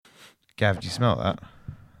Gav, do you smell that?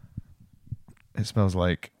 It smells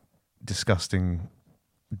like disgusting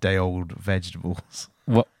day-old vegetables.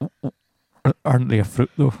 What? Aren't they a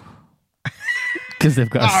fruit though? Because they've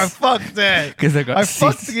got. Oh, fuck that! Because they've got. I seeds.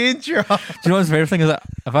 fucked the intro. Do you know what's the favorite thing is that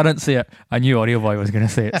if I didn't say it, I knew Audio Boy was going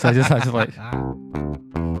to say it, so I just had to like.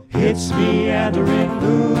 It's meandering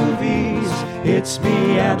movies. It's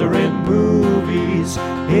meandering movies.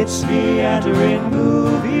 It's meandering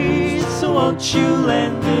movies. So won't you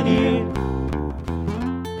lend an ear?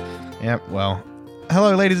 Yep. Well,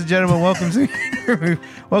 hello, ladies and gentlemen. Welcome to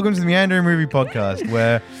the Meandering Movie Podcast,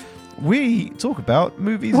 where we talk about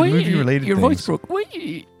movies and movie-related Your things. voice broke.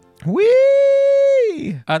 We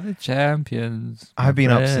Whee! are the champions. I've been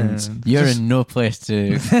up since. You're in no place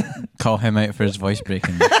to call him out for his voice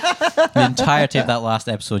breaking. The entirety of that last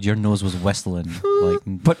episode, your nose was whistling.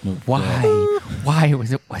 But why? Why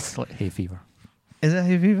was it whistling? Hay fever. Is that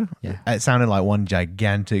hay fever? Yeah. It sounded like one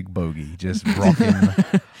gigantic bogey just rocking.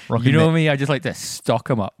 You know me, I just like to stock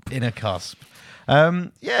them up. In a cusp.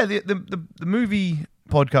 The movie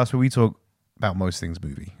podcast where we talk about most things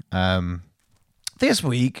movie. This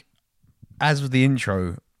week, as with the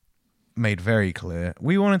intro made very clear,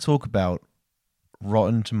 we want to talk about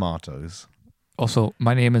Rotten Tomatoes. Also,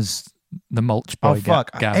 my name is the Mulch Boy. Oh,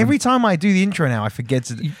 fuck. Gavin. Every time I do the intro now, I forget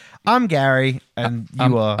to... I'm Gary, and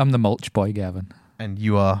you are... I'm the Mulch Boy, Gavin. And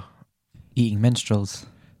you are... Eating minstrels.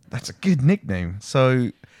 That's a good nickname. So,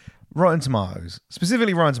 Rotten Tomatoes,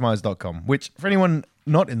 specifically RottenTomatoes.com, which, for anyone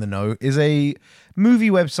not in the know, is a movie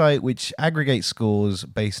website which aggregates scores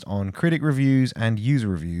based on critic reviews and user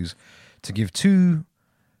reviews to give two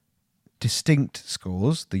distinct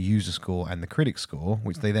scores, the user score and the critic score,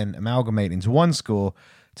 which they then amalgamate into one score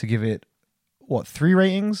to give it, 3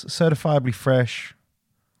 ratings? Certifiably fresh,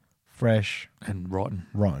 And rotten.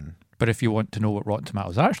 rotten. But if you want to know what Rotten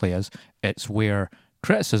Tomatoes actually is, it's where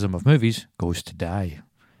criticism of movies goes to die.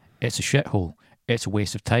 It's a shithole. It's a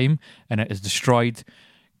waste of time, and it has destroyed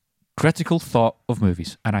critical thought of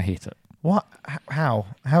movies, and I hate it. What? How?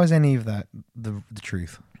 How is any of that the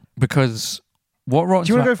truth? Because what Rotten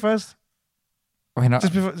Do you want to Tomatoes... go first? I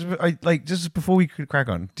mean, Just before we could crack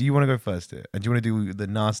on, do you want to go first here? And do you want to do the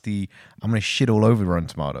nasty, I'm going to shit all over Rotten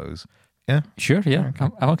Tomatoes? Yeah? Sure, yeah.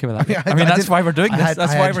 I'm okay with that. I I mean, that's didn't- why we're doing I this. had-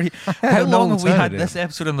 That's I why had- we're here. I had How no long have we had alternative. this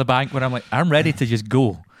episode in the bank when I'm like, I'm ready to just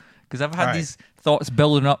go? Because I've had Right. these thoughts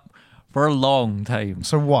building up for a long time.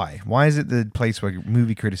 So why? Why is it the place where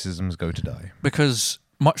movie criticisms go to die? Because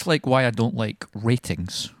much like why I don't like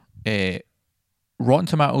ratings, Rotten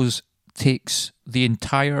Tomatoes takes the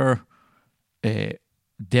entire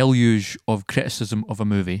deluge of criticism of a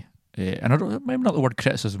movie, and I don't, maybe not the word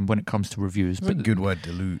criticism when it comes to reviews, It's a but good word,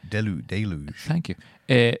 deluge. thank you.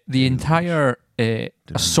 The entire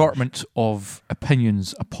assortment of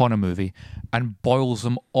opinions upon a movie and boils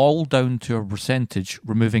them all down to a percentage,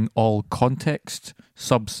 removing all context,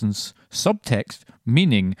 substance, subtext,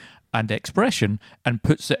 meaning, and expression, and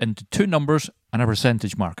puts it into two numbers and a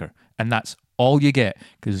percentage marker. And that's all you get.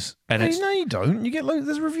 No, you don't. You get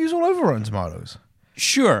there's reviews all over Rotten Tomatoes.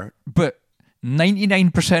 Sure, but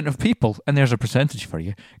 99% of people, and there's a percentage for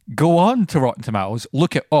you, go on to Rotten Tomatoes,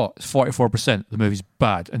 look at, it's 44%, the movie's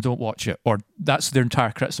bad, and don't watch it. Or that's their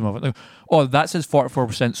entire criticism of it. Oh, that says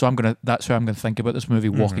 44%, so that's how I'm going to think about this movie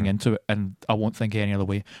walking into it, and I won't think any other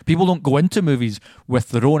way. People don't go into movies with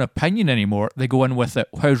their own opinion anymore. They go in with it,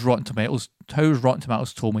 how's Rotten Tomatoes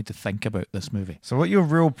told me to think about this movie? So what your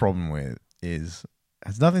real problem with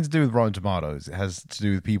has nothing to do with Rotten Tomatoes. It has to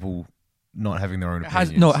do with people not having their own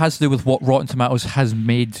opinions. It has to do with what Rotten Tomatoes has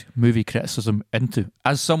made movie criticism into.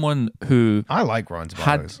 As someone who I like Rotten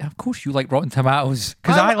Tomatoes. of course you like Rotten Tomatoes,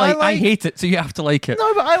 because I I hate it, so you have to like it.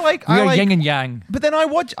 No, but I like yin and yang. But then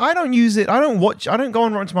I don't use it. I don't go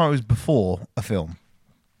on Rotten Tomatoes before a film.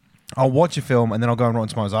 I'll watch a film and then I'll go on Rotten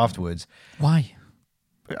Tomatoes afterwards. Why?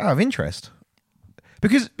 Out of interest.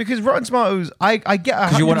 Because Rotten Tomatoes, I get 100%.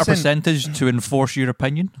 Because you want a percentage to enforce your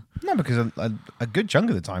opinion? No, because a good chunk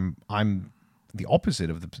of the time I'm the opposite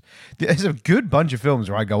of there's a good bunch of films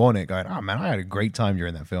where I go on it going, oh man, I had a great time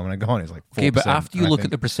during that film, and I go on it's like 4%. Okay, but after you and I look think,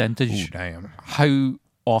 at the percentage, oh damn. how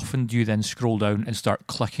often do you then scroll down and start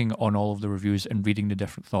clicking on all of the reviews and reading the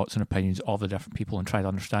different thoughts and opinions of the different people and try to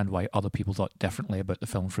understand why other people thought differently about the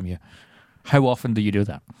film from you? How often do you do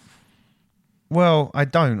that? Well, I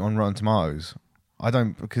don't on Rotten Tomatoes. I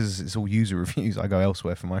don't, because it's all user reviews. I go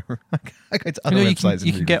elsewhere for my. I go to other websites.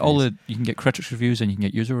 You can get you can get critics reviews and you can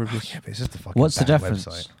get user reviews. Yeah, but it's just a fucking. What's the bad difference?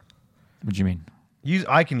 Website. What do you mean?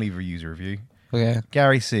 I can leave a user review. Okay.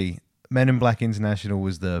 Gary C. Men in Black International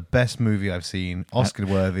was the best movie I've seen, Oscar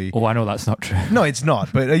worthy. Oh, I know that's not true. No, it's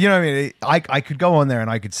not. But you know what I mean? I could go on there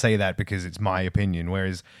and I could say that because it's my opinion.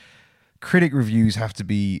 Whereas critic reviews have to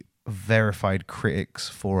be verified critics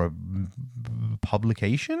for a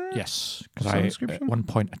publication? Yes, Some because I description? at one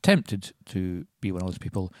point attempted to be one of those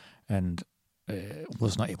people and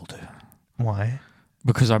was not able to, Why?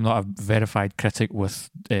 because I'm not a verified critic with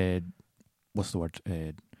what's the word,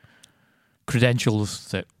 credentials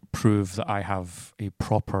that prove that I have a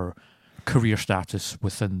proper career status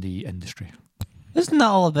within the industry. Isn't that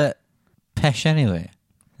all a bit pish anyway?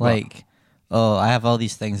 Like, oh, I have all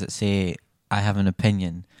these things that say I have an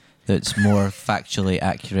opinion that's more factually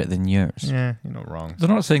accurate than yours. Yeah, you're not wrong. They're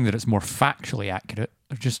not saying that it's more factually accurate.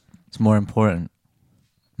 They're just It's more important.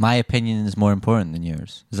 My opinion is more important than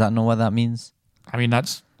yours. Does that know what that means? I mean,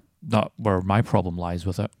 that's not where my problem lies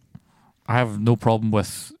with it. I have no problem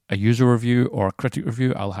with a user review or a critic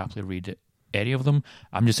review. I'll happily read it, any of them.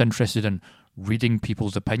 I'm just interested in reading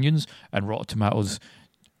people's opinions, and Rotten Tomatoes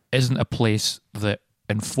isn't a place that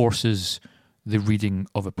enforces the reading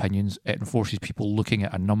of opinions. It enforces people looking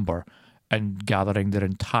at a number and gathering their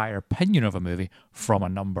entire opinion of a movie from a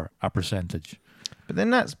number, a percentage. But then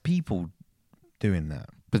that's people doing that.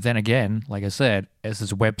 But then again, like I said, it's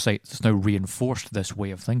this website that's now reinforced this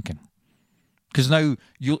way of thinking. Because now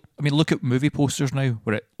look at movie posters now,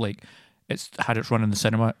 where it's had its run in the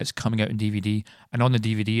cinema, it's coming out in DVD, and on the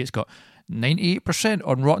DVD it's got 98%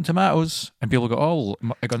 on Rotten Tomatoes, and people go, "Oh,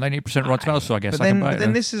 I got 98% Rotten Tomatoes, so I guess I can buy it."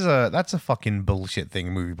 Then that's a fucking bullshit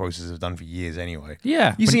thing movie posters have done for years anyway.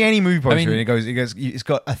 Yeah, You see any movie poster mean- and it goes, it's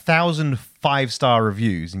got 1,000 5-star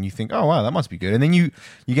reviews, and you think, oh wow, that must be good. And then you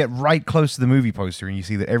get right close to the movie poster and you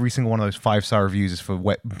see that every single one of those 5-star reviews is for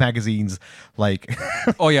magazines like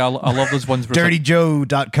oh yeah, I love those ones. Where it's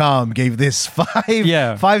DirtyJoe.com gave this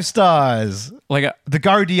 5 stars. like The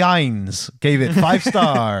Guardians gave it 5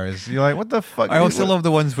 stars. You're like, what the fuck? I also love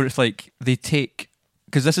the ones where it's like they take,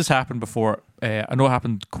 because this has happened before. I know it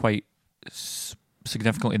happened quite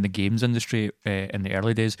significantly in the games industry in the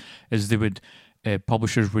early days. Is they would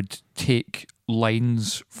publishers would take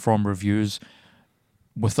lines from reviews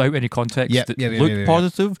without any context that looked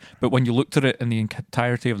positive, but when you looked at it in the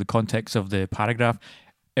entirety of the context of the paragraph,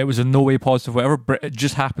 it was in no way positive, whatever. But it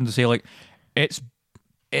just happened to say like it's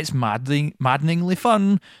maddeningly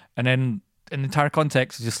fun, and then in the entire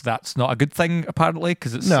context, just that's not a good thing apparently,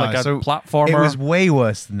 because it's like a platformer. It was way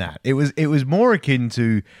worse than that. It was more akin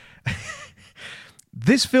to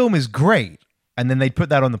this film is great, and then they'd put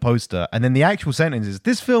that on the poster, and then the actual sentence is,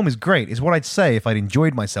 this film is great, is what I'd say if I'd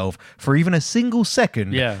enjoyed myself for even a single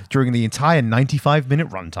second during the entire 95-minute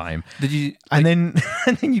runtime. Did you? And then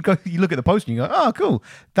you look at the poster and you go, oh, cool.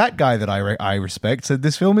 That guy that I respect said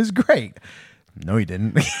this film is great. No, he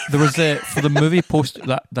didn't. There was for the movie poster,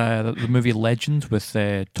 that the movie Legend with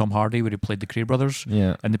Tom Hardy, where he played the Creed brothers.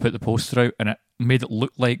 Yeah. And they put the poster out, and it made it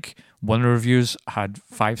look like one of the reviews had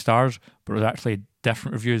 5 stars, but it was actually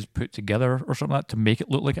different reviews put together or something like that to make it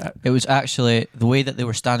look like it. It was actually the way that they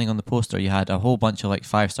were standing on the poster. You had a whole bunch of like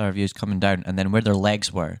 5-star reviews coming down, and then where their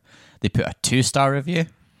legs were, they put a 2-star review,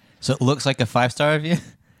 so it looks like a 5-star review,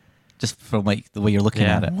 just from like the way you're looking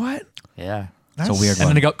at it. What? Yeah. It's a weird And then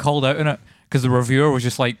one. they got called out in it because the reviewer was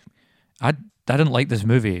just like, I didn't like this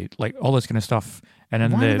movie, like all this kind of stuff. And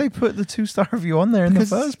then Why did they put the 2-star review on there in the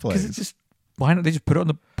first place? Because it's just, why don't they just put it on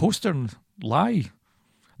the poster and lie?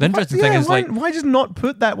 The interesting thing is why just not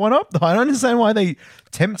put that one up though? I don't understand why they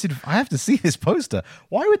tempted. I have to see this poster.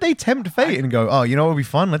 Why would they tempt fate and go, oh, you know what would be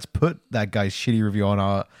fun? Let's put that guy's shitty review on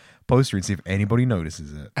our poster and see if anybody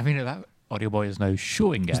notices it. I mean, that Audio Boy is now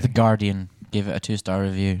showing It was it. The Guardian gave it a 2-star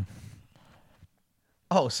review.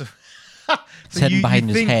 Oh, so, hidden behind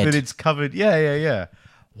his think head. that it's covered. Yeah.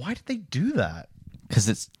 Why did they do that? Because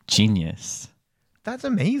it's genius. That's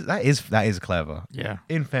amazing. That is clever. Yeah.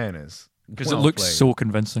 In fairness, Because Well it looks played. so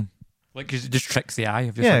convincing. Like, 'cause it just tricks the eye.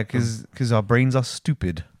 Of just Yeah, like, because our brains are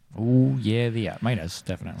stupid. oh, yeah, mine is,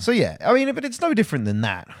 definitely. So yeah, I mean, but it's no different than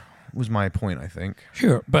that. Was my point, I think.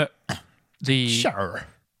 Sure, but the... Sure.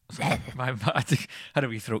 How do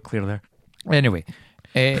we throat clear there? Anyway,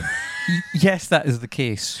 yes, that is the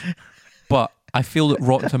case. But I feel that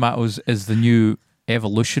Rotten Tomatoes is the new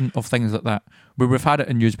evolution of things like that. Where we've had it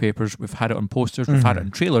in newspapers, we've had it on posters, we've had it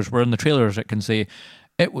in trailers. Where in the trailers it can say,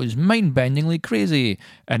 it was mind-bendingly crazy.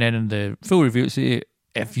 And then in the full review it say,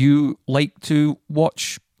 if you like to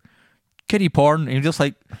watch kiddie porn, and you're just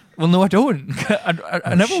like, well, no, I don't.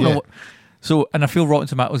 I never shit. know. So, and I feel Rotten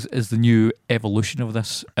Tomatoes is the new evolution of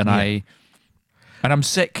this, and I'm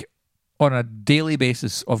sick on a daily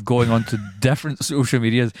basis of going onto different social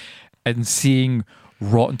medias and seeing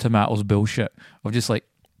Rotten Tomatoes bullshit of just like,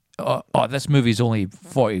 oh, this movie's only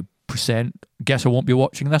 40%. Guess I won't be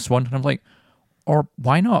watching this one. And I'm like, or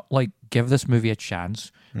why not? Like, give this movie a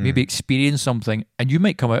chance. maybe experience something, and you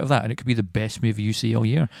might come out of that and it could be the best movie you see all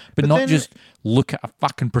year. But not then just look at a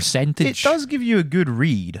fucking percentage. It does give you a good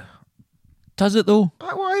read. Does it though?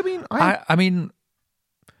 Well, I mean, I mean,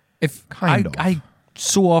 if Kind of. I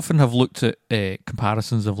so often have looked at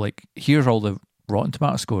comparisons of like, here's all the Rotten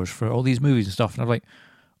Tomato scores for all these movies and stuff, and I'm like,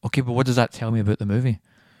 okay, but what does that tell me about the movie?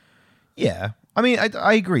 yeah. I mean,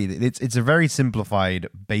 I agree that it's a very simplified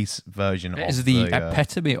base version. It is the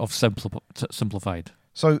epitome of simplified.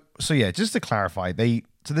 So yeah, just to clarify,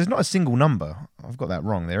 there's not a single number. I've got that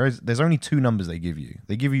wrong. There's only two numbers they give you.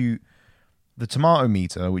 They give you the tomato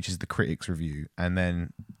meter, which is the critics' review, and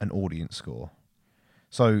then an audience score.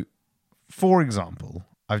 So, for example,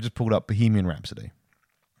 I've just pulled up Bohemian Rhapsody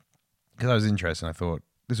because I was interested. And I thought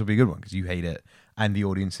this will be a good one because you hate it, and the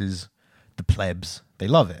audience is the plebs. They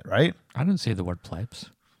love it, right? I didn't say the word plebs.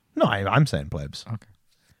 No, I'm saying plebs. Okay.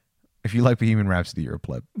 If you like Bohemian Rhapsody, you're a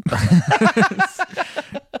pleb.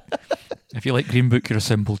 If you like Green Book, you're a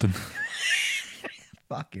simpleton.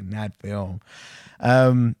 Fucking that film.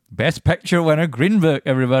 Best picture winner, Green Book,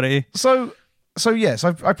 everybody. So yes,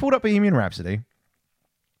 I pulled up Bohemian Rhapsody,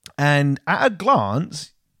 and at a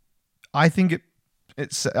glance, I think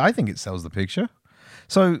it sells the picture.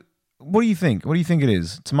 So what do you think? What do you think it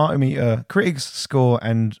is? Tomato meter, critics score,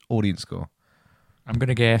 and audience score. I'm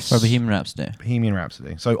gonna guess For Bohemian Rhapsody. Bohemian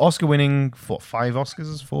Rhapsody. So Oscar winning for 5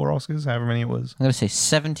 Oscars, 4 Oscars, however many it was. I'm going to say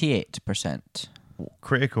 78%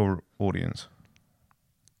 Critic or audience?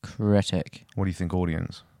 critic. What do you think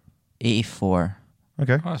audience? 84.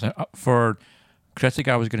 Okay. Oh, so, for critic,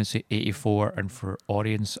 I was going to say 84, and for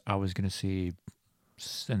audience, I was going to say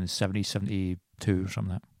in the 70, 72 or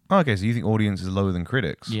something like that. Okay, so you think audience is lower than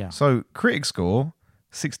critics? Yeah. So critic score,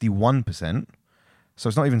 61%. So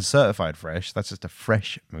it's not even certified fresh. That's just a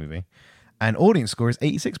fresh movie. And audience score is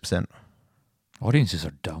 86%. Audiences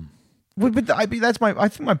are dumb. Well, but I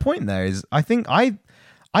think my point there is I think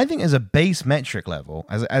as a base metric level,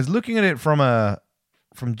 as looking at it from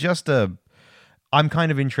just a, I'm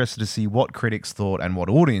kind of interested to see what critics thought and what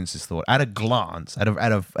audiences thought at a glance, at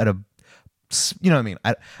a you know what I mean?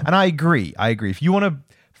 And I agree. If you want to,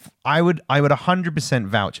 I would 100%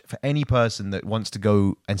 vouch for any person that wants to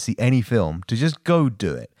go and see any film to just go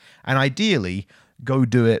do it. And ideally, go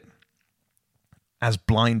do it as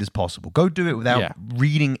blind as possible. Go do it without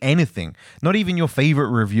reading anything. Not even your favorite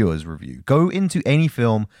reviewer's review. Go into any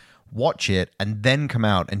film, watch it, and then come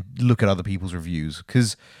out and look at other people's reviews.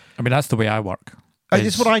 Because I mean, that's the way I work.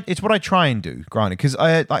 it's what I try and do, granted. Because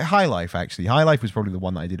like High Life, actually. High Life was probably the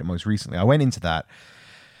one that I did it most recently. I went into that,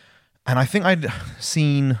 and I think I'd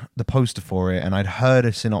seen the poster for it, and I'd heard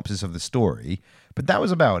a synopsis of the story, but that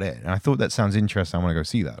was about it. And I thought that sounds interesting. I want to go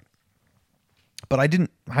see that. But I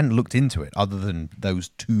hadn't looked into it other than those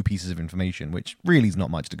 2 pieces of information, which really is not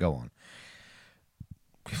much to go on.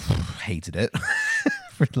 Hated it,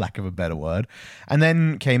 for lack of a better word. And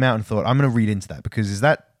then came out and thought, I'm going to read into that because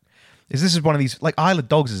this is one of these, like Isle of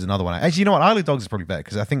Dogs is another one. Actually, you know what? Isle of Dogs is probably better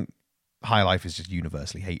because I think High Life is just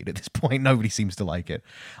universally hated at this point. Nobody seems to like it.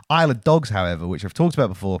 Isle of Dogs, however, which I've talked about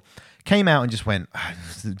before, came out and just went,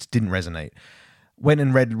 it didn't resonate. Went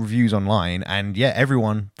and read reviews online, and yeah,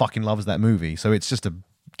 everyone fucking loves that movie. So it's just a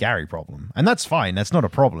Gary problem. And that's fine. That's not a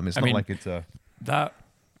problem. It's not like it's a... That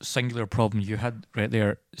singular problem you had right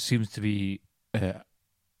there seems to be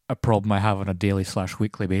a problem I have on a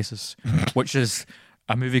daily/weekly basis, which is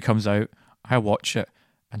a movie comes out, I watch it,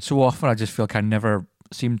 and so often I just feel like I never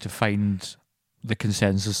seem to find the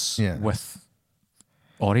consensus with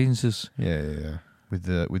audiences. Yeah. With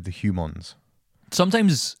the humans.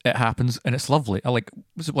 Sometimes it happens and it's lovely.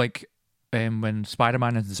 Was it like when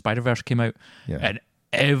Spider-Man Into the Spider-Verse came out and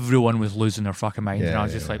everyone was losing their fucking mind, and I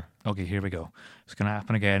was just like, okay, here we go. It's going to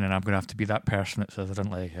happen again, and I'm going to have to be that person that says I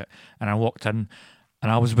didn't like it. And I walked in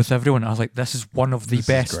and I was with everyone. I was like, this is one of the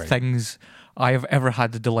best things I have ever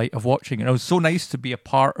had the delight of watching. And it was so nice to be a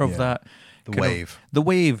part of that. The wave. The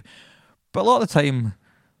wave. But a lot of the time,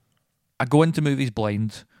 I go into movies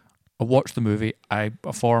blind, I watch the movie, I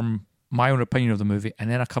form my own opinion of the movie,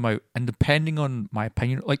 and then I come out, and depending on my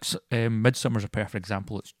opinion, like Midsummer's a perfect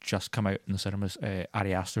example. It's just come out in the cinemas.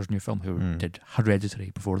 Ari Aster's new film, who did Hereditary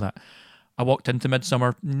before that. I walked into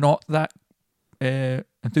Midsummer not that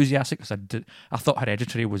enthusiastic because I thought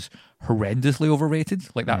Hereditary was horrendously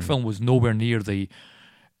overrated. Like that film was nowhere near the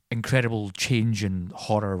incredible change in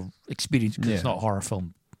horror experience because it's not a horror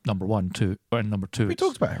film. Number 1, 2, or number 2. We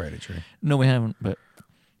talked about Hereditary. No, we haven't, but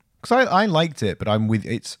because I liked it, but I'm with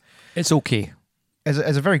it's okay. As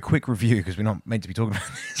a very quick review, because we're not meant to be talking about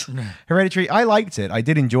this. Hereditary, I liked it. I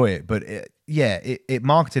did enjoy it, but it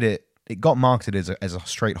marketed it. It got marketed as a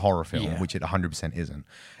straight horror film, which it 100% isn't.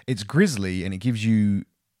 It's grisly, and it gives you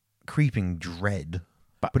creeping dread,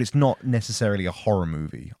 but it's not necessarily a horror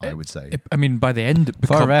movie, I would say. I mean, by the end,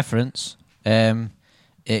 For reference,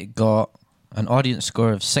 it got an audience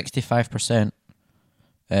score of 65%,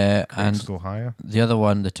 and Still higher. the other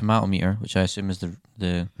one, the tomato meter, which I assume is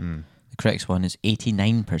the critics one, is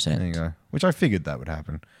 89%. There you go. Which I figured that would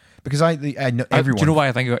happen. Because I know everyone... do you know why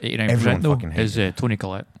I think it got 89% everyone though? fucking hates Is Toni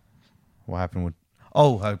Collette. What happened with...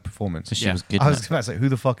 Oh, her performance. So she Yeah. was good. I in was it. about to say, who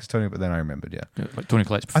the fuck is Tony? But then I remembered, yeah. Like Toni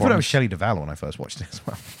Collette's I thought it was performance. Shelley Duvall when I first watched it as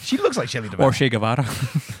well. She looks like Shelley Duvall. Or Che Guevara.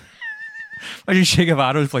 Imagine Che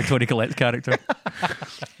Guevara was playing Toni Collette's character.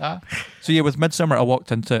 So yeah, with Midsummer, I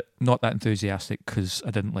walked into it not that enthusiastic because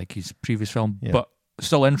I didn't like his previous film, Yeah. but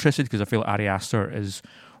still interested because I feel Ari Aster is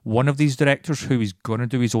one of these directors who is going to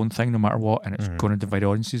do his own thing no matter what, and it's going to divide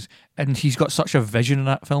audiences. And he's got such a vision in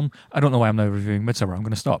that film. I don't know why I'm now reviewing Midsummer. I'm going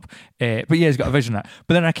to stop. But yeah, he's got a vision in that.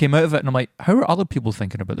 But then I came out of it and I'm like, how are other people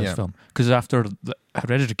thinking about this Yeah. film? Because after the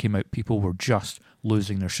Hereditary came out, people were just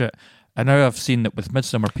losing their shit. And now I've seen that with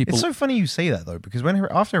Midsummer, people... It's so funny you say that, though, because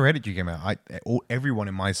after Hereditary came out, everyone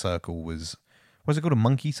in my circle was it called a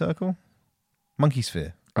monkey circle? Monkey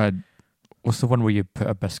sphere. what's the one where you put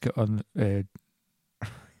a biscuit on...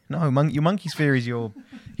 No, your monkey sphere is your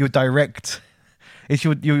direct... It's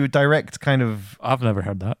your direct kind of... I've never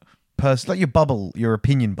heard that. Like your bubble, your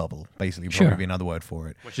opinion bubble, basically, would Sure. probably be another word for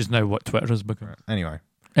it. Which is now what Twitter has become. Anyway.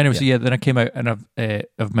 So yeah, then I came out and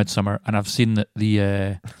of Midsummer, and I've seen that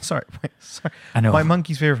the... Sorry. I know. My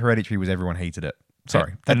monkey sphere of Hereditary was everyone hated it.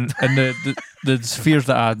 Sorry. And the spheres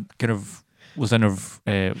that I kind of was in of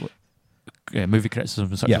movie criticism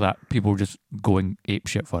and such Yeah. like that, people were just going ape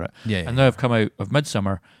shit for it. Yeah, And now I've come out of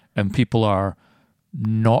Midsummer, and people are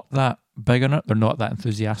not that big on it. They're not that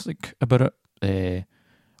enthusiastic about it,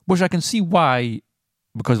 which I can see why,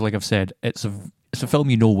 because like I've said, it's a film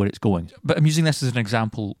you know where it's going. But I'm using this as an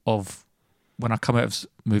example of when I come out of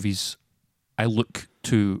movies, I look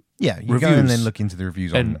to Yeah, you reviews go and then look into the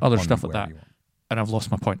reviews and on other stuff like wherever that. you want. And I've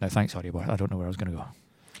lost my point now. Thanks, Audio Boy. I don't know where I was going to go.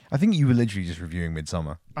 I think you were literally just reviewing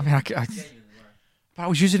Midsummer. I mean, but I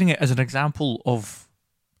was using it as an example of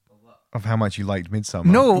Of how much you liked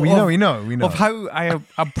Midsummer. No, we know. of how I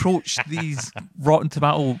approach these Rotten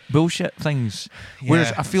Tomato bullshit things. Whereas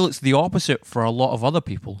Yeah. I feel it's the opposite for a lot of other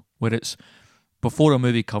people, where it's before a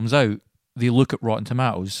movie comes out, they look at Rotten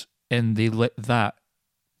Tomatoes and they let that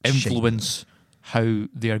influence how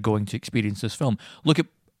they are going to experience this film. Look at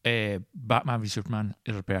Batman v Superman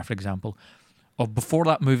is a perfect example of before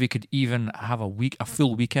that movie could even have a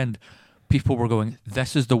full weekend, people were going,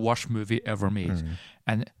 "This is the worst movie ever made,"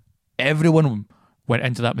 and everyone went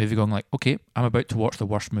into that movie going like, "Okay, I'm about to watch the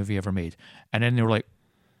worst movie ever made," and then they were like,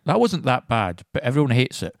 "That wasn't that bad, but everyone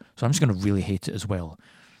hates it, so I'm just going to really hate it as well,"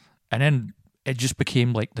 and then it just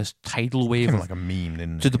became like this tidal wave Kind of of like a meme,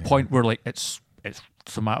 didn't it? to the Yeah. point where like its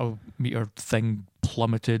tomato meter thing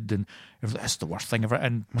plummeted and it's the worst thing ever,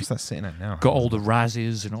 and What's that sitting at now? got all the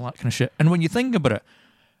Razzies and all that kind of shit. And when you think about it,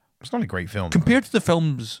 It's not a great film. compared to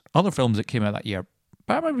the other films that came out that year,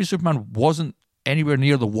 Batman v Superman wasn't anywhere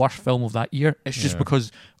near the worst film of that year. It's just Yeah.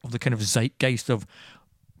 because of the kind of zeitgeist of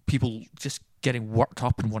people just getting worked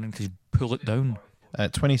up and wanting to pull it down.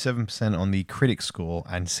 27% on the critic score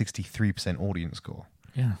and 63% audience score,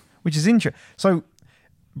 Yeah. which is interesting. So,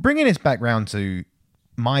 bringing this back round to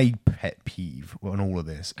my pet peeve on all of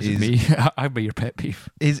this Is it me? I'd be your pet peeve.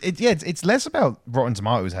 it's less about Rotten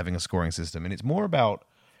Tomatoes having a scoring system, and it's more about,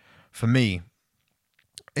 for me,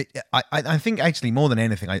 I think actually more than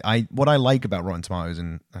anything, what I like about Rotten Tomatoes,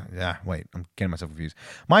 and I'm getting myself confused.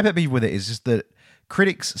 My pet peeve with it is just that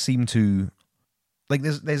critics seem to like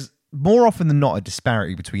there's more often than not a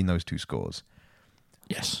disparity between those two scores.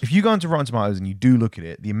 Yes. If you go into Rotten Tomatoes and you do look at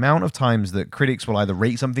it, the amount of times that critics will either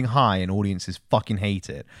rate something high and audiences fucking hate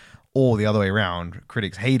it, or the other way around,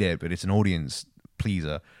 critics hate it but it's an audience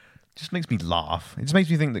pleaser, just makes me laugh. It just makes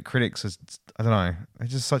me think that critics is, I don't know,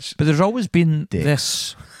 it's just such... But there's always been Dicks.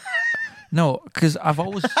 this... No, because I've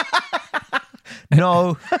always...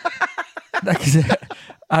 No.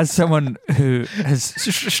 As someone who has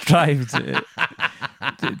strived to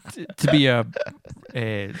be a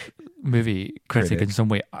movie critic in some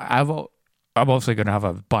way, I'm obviously going to have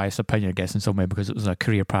a biased opinion, I guess, in some way, because it was a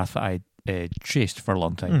career path that I chased for a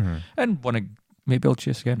long time, and maybe I'll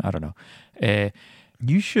chase again. I don't know.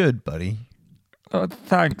 You should, buddy. Oh,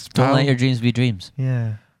 thanks, Don't pal. let your dreams be dreams.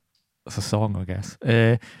 Yeah. It's a song, I guess.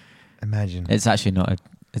 Imagine. It's actually not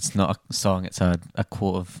it's not a song. It's a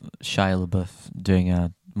quote of Shia LaBeouf doing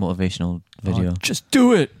a motivational video. Just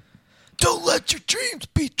do it. Don't let your dreams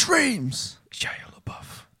be dreams. Shia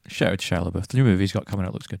LaBeouf. Shout out to Shia LaBeouf. The new movie he's got coming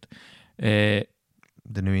out looks good. The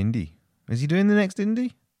new indie. Is he doing the next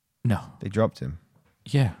indie? No. They dropped him.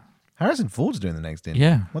 Yeah. Harrison Ford's doing the next Indy.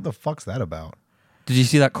 Yeah. What the fuck's that about? Did you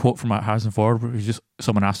see that quote from Harrison Ford where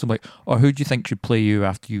someone asked him like, "Oh, who do you think should play you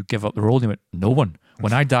after you give up the role?" And he went, "No one.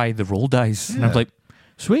 When I die, the role dies." And I was like,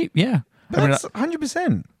 "Sweet, yeah." That's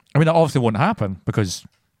 100%. I mean, that obviously won't happen because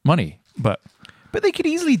money, but But they could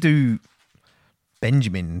easily do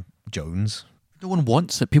Benjamin Jones. no one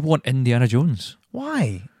wants it. People want Indiana Jones.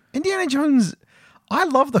 Why? Indiana Jones, I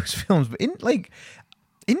love those films, but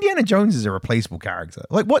Indiana Jones is a replaceable character.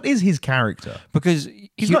 Like, what is his character? Because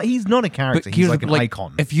He's not a character. He's like an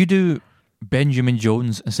icon. If you do Benjamin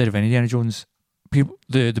Jones instead of Indiana Jones,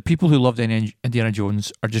 the people who loved Indiana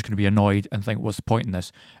Jones are just going to be annoyed and think, what's the point in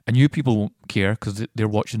this? And you people won't care because they're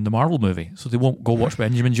watching the Marvel movie, so they won't go watch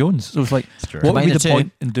Benjamin Jones. So it's like, what would be the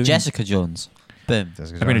point in doing Jessica Jones? Boom.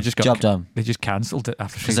 I mean, it just got Job done. They just cancelled it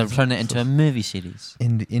after Because they're turning it into a movie series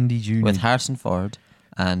Indy Junior. with Harrison Ford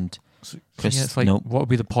and Chris. Yeah, it's like, nope. what would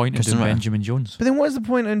be the point in Kristen doing Ritter. Benjamin Jones? But then what is the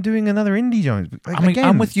point in doing another Indy Jones? Like, I mean, again,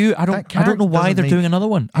 I'm with you. I that don't know why character they're doesn't doing make another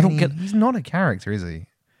one. I don't get. He's not a character, is he?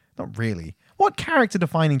 Not really. What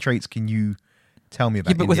character-defining traits can you tell me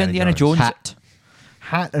about? Yeah, but with Indiana Jones, Hat.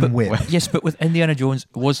 hat and whip. Yes, but with Indiana Jones,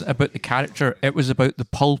 it wasn't about the character. It was about the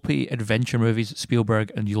pulpy adventure movies that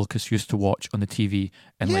Spielberg and Lucas used to watch on the TV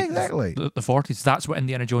in Yeah, like exactly. the 40s. That's what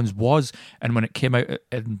Indiana Jones was. And when it came out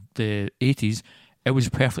in the 80s, it was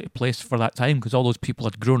perfectly placed for that time because all those people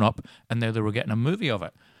had grown up and now they were getting a movie of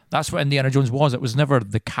it. That's what Indiana Jones was. It was never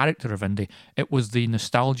the character of Indy. It was the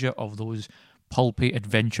nostalgia of those pulpy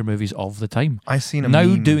adventure movies of the time. I seen a now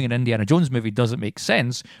meme. doing an Indiana Jones movie doesn't make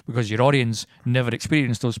sense because your audience never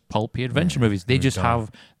experienced those pulpy adventure movies. They just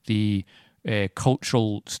have the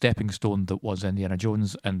cultural stepping stone that was Indiana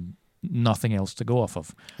Jones and nothing else to go off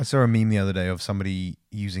of. I saw a meme the other day of somebody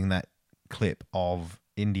using that clip of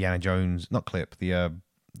Indiana Jones, not clip, the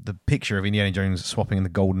picture of Indiana Jones swapping in the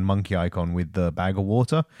golden monkey icon with the bag of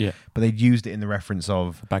water. Yeah. But they'd used it in the reference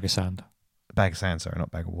of Bag of sand. bag of sand, sorry,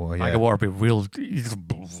 not bag of water. Bag Yeah. of water be real.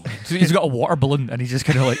 He's got a water balloon and he's just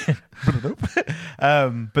kind of like.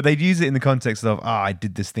 But they'd use it in the context of, I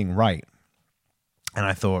did this thing right. And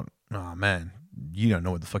I thought, oh man, you don't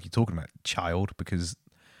know what the fuck you're talking about, child, because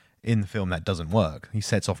in the film that doesn't work. He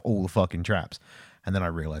sets off all the fucking traps. And then I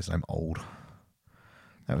realized I'm old.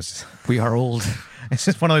 That was just, We are old. it's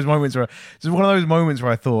just one of those moments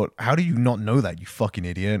where I thought, how do you not know that, you fucking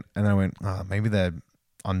idiot? And then I went, maybe they're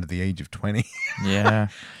under the age of 20. Yeah.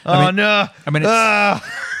 No. I mean,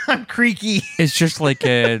 I'm creaky. it's just like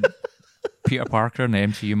Peter Parker in the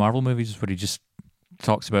MCU Marvel movies where he just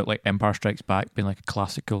talks about like Empire Strikes Back being like a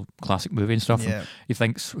classic movie and stuff. Yeah. And he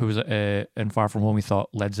thinks, who was it, in Far From Home, he thought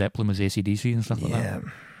Led Zeppelin was AC/DC and stuff like that.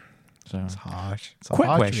 So, It's harsh. It's a Quick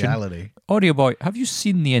harsh question. reality. Audio Boy, have you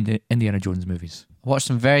seen the Indiana Jones movies? I watched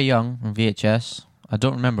them very young on VHS. I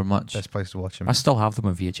don't remember much. Best place to watch him. I still have them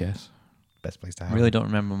on VHS. Best place to I have really him. don't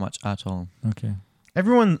remember much at all. Okay.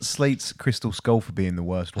 Everyone slates Crystal Skull for being the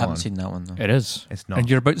worst I one. haven't seen that one though. It is. It's not. And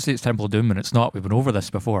you're about to say it's Temple of Doom and it's not. We've been over this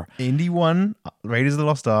before. Indy 1, Raiders of the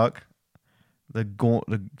Lost Ark, the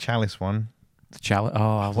Chalice one. The challenge.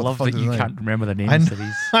 Oh, I What the love fuck that is you his can't remember the I names know.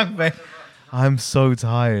 of these. I'm so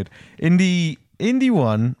tired. Indy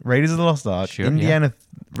 1, Raiders of the Lost Ark, Sure, Indiana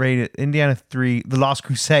 3, The Last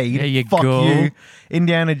Crusade. There you Fuck go. you.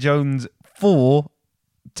 Indiana Jones 4,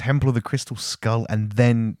 Temple of the Crystal Skull, and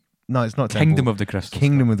then it's not Kingdom Temple. of the Crystal.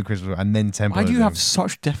 Kingdom of the Crystal Skull, and then Temple. Why of do you the have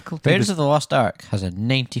such difficulty? Raiders with- of the Lost Ark has a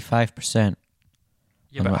 95%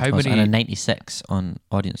 yeah, on but Rotten how Tomatoes many? and a 96 on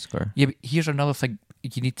audience score. Yeah, but here's another thing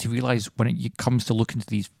you need to realise when it comes to looking to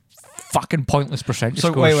these fucking pointless percentage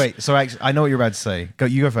So scores. wait. So actually, I know what you're about to say.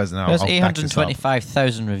 You go first, and There's I'll back this up.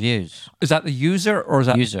 825,000 reviews. Is that the user or is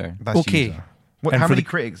that User. That's okay? user. What, And how for many the-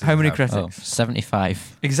 critics? does How it many have? critics? Oh,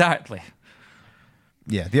 75. Exactly.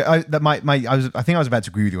 Yeah, I think I was about to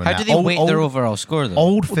agree with you on How that. do they weight their overall score though?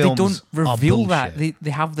 Old Well, they films don't are reveal that. bullshit. They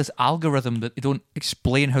have this algorithm that they don't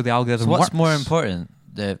explain how the algorithm So what's works. more important?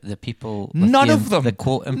 The people with None the, of them. the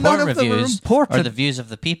quote None important of them are reviews important. or the views of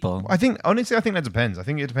the people. I think that depends. I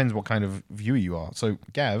think it depends what kind of viewer you are. So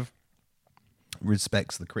Gav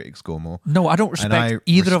respects the critic score more. No, I don't respect I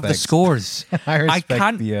either of the respect- scores. I respect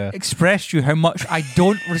can't the, express to you how much I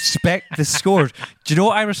don't respect the scores. Do you know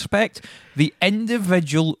what I respect? The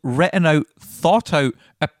individual, written out, thought out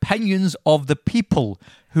opinions of the people,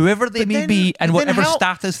 whoever they But may then- be and but then whatever how-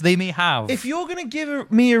 status they may have. If you're going to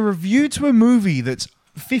give me a review to a movie that's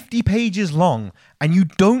 50 pages long and you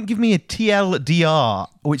don't give me a TLDR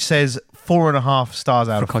which says 4.5 stars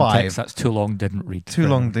out For of context, 5, that's too long, didn't read. too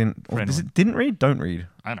long didn't. for Is anyone. it didn't read? Don't read.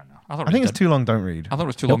 I don't know. I thought I think it's did. too long. Don't read. I thought it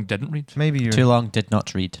was too long, didn't read. Maybe you Too long did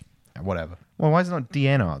not read. whatever. Well, why is it not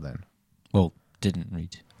DNR then? Well, didn't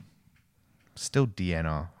read. Still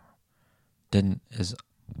DNR. Didn't is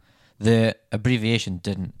the abbreviation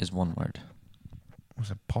didn't is one word. What's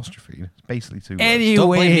apostrophe? It's basically 2 words. Don't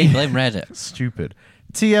blame me, Anyway, blame Reddit. Stupid.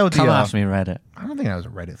 TLDR. Come ask me Reddit. I don't think that was a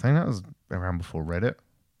Reddit thing. That was around before Reddit.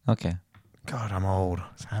 Okay. God, I'm old.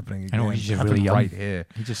 It's happening I again. know, he's It's just happening really young. right here.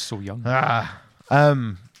 he's just so young. Yeah,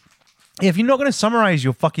 if you're not going to summarize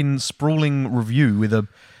your fucking sprawling review with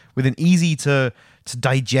an easy to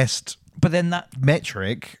digest But then that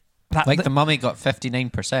metric, Like the Mummy got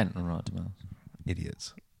 59% on Rotten Tomatoes.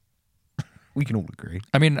 idiots. We can all agree.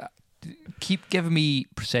 I mean, keep giving me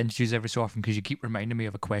percentages every so often because you keep reminding me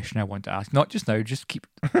of a question I want to ask. Not just now, just keep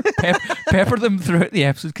pepper them throughout the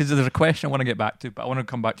episode because there's a question I want to get back to. But I want to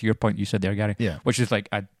come back to your point you said there, Gary, Yeah. which is like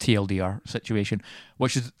a TLDR situation,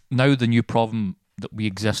 which is now the new problem that we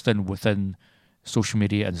exist in within social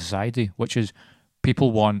media and society, which is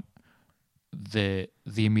people want the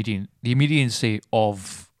immediacy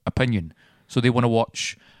of opinion. So they want to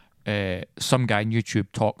watch some guy on YouTube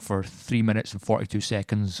talk for 3 minutes and 42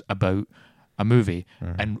 seconds about a movie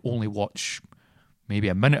and only watch maybe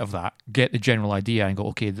a minute of that, get the general idea and go,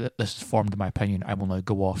 okay, this has formed my opinion. I will now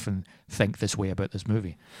go off and think this way about this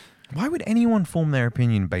movie. Why would anyone form their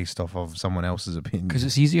opinion based off of someone else's opinion? Because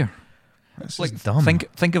it's easier. That's Like, just dumb.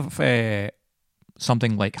 think of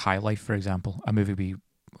something like High Life, for example, a movie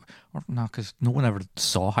because no one ever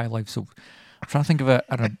saw High Life, so I'm trying to think of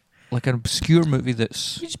like an obscure movie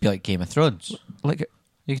that's You just be like Game of Thrones. like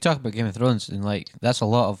You can talk about Game of Thrones and like that's a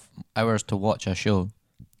lot of hours to watch a show.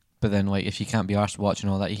 But then like if you can't be arsed watching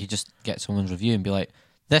all that, you can just get someone's review and be like,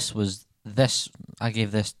 I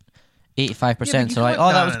gave this 85%. you So like, can't-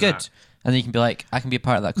 oh, that no, was no, good. no. And then you can be like, I can be a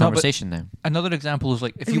part of that No, but- conversation now. another example is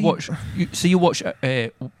like if you watch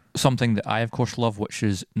something that I of course love, which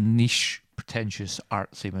is niche, pretentious,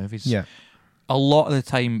 artsy movies. Yeah. A lot of the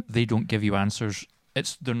time they don't give you answers.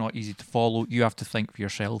 They're not easy to follow. You have to think for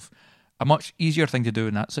yourself. A much easier thing to do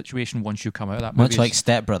in that situation once you come out of that movie. Much like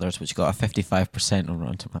Step Brothers, which got a 55% on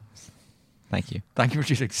Rotten Tomatoes. Thank you. Thank you for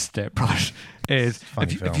choosing Step Brothers. Is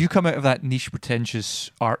Funny film. if you come out of that niche,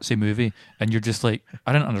 pretentious, artsy movie and you're just like,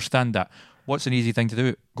 I didn't understand that. What's an easy thing to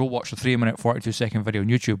do? Go watch a 3-minute, 42-second video on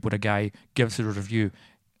YouTube where a guy gives it a review,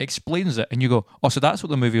 explains it, and you go, oh, so that's what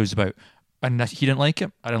the movie was about. And he didn't like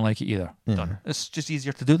it. I didn't like it either. Yeah. Done. It's just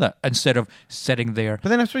easier to do that instead of sitting there But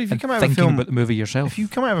then I suppose if you and come out of a thinking film, about the movie yourself. if you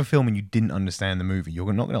come out of a film and you didn't understand the movie,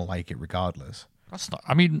 you're not going to like it regardless. That's not.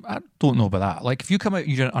 I mean, I don't know about that. Like, if you come out and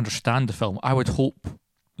you didn't understand the film, I would hope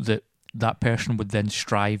that that person would then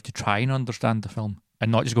strive to try and understand the film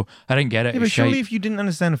and not just go, I didn't get it. Yeah, but it's surely shite." if you didn't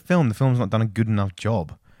understand a film, the film's not done a good enough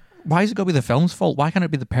job. Why is it got to be the film's fault? Why can't it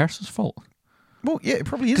be the person's fault? Well, yeah, it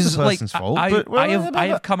probably is 'Cause, the like, person's I- fault. I- but, I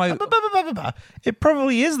have come out- It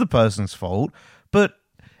probably is the person's fault. But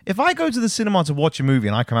if I go to the cinema to watch a movie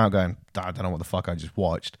and I come out going, I don't know what the fuck I just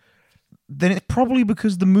watched, then it's probably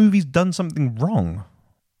because the movie's done something wrong.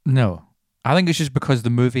 No. I think it's just because the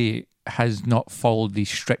movie has not followed the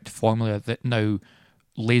strict formula that now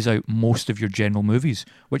lays out most of your general movies,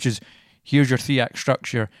 which is here's your 3-act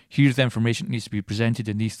structure, here's the information that needs to be presented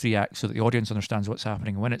in these 3 acts so that the audience understands what's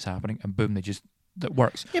happening and when it's happening, and boom, that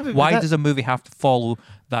works. Yeah, but Why that- does a movie have to follow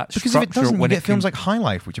that Because structure if it doesn't, you when get it films can... like High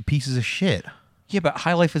Life, which are pieces of shit. Yeah, but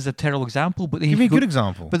High Life is a terrible example. But Give me a good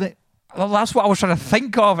example. But well, that's what I was trying to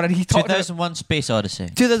think of, and he talked about 2001 Space Odyssey.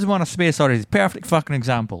 2001: A Space Odyssey, perfect fucking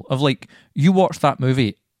example of like you watch that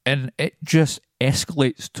movie and it just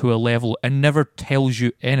escalates to a level and never tells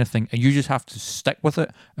you anything, and you just have to stick with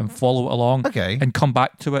it and follow it along, Okay. and come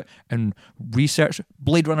back to it and research.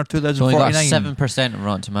 Blade Runner It's only got 2049. 7% on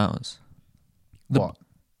Rotten Tomatoes. What?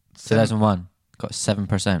 2001 got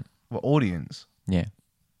 7%. What audience? Yeah.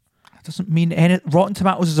 That doesn't mean any. Rotten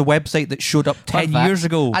Tomatoes is a website that showed up 10 Fun fact, years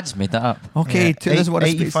ago. I just made that up. Okay, Yeah, 2001: A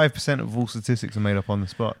Space. 85% of all statistics are made up on the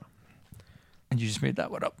spot. And you just made that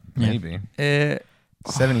one up. Yeah. Maybe. Uh,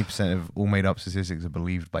 70% of all made up statistics are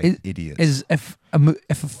believed by Is- idiots. is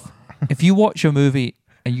if you watch a movie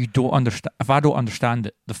and you don't understand, if I don't understand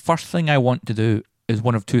it, the first thing I want to do is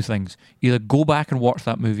one of two things: either go back and watch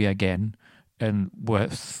that movie again and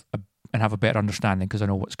and have a better understanding because I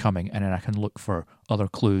know what's coming, and then I can look for other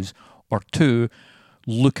clues, or two,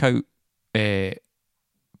 look out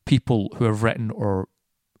people who have written or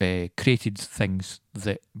created things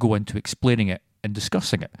that go into explaining it and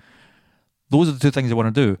discussing it. Those are the two things I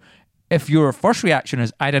want to do. If your first reaction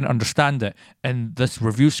is, I didn't understand it, and this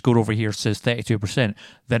review score over here says 32%,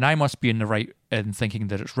 then I must be in the right in thinking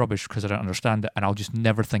that it's rubbish because I don't understand it, and I'll just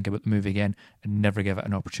never think about the movie again and never give it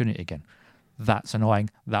an opportunity again. That's annoying.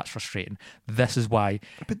 That's frustrating. This is why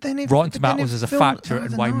But then if, Rotten but then Tomatoes if is a film- factor, I and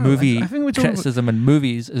don't why know. movie I think we're talking about- criticism in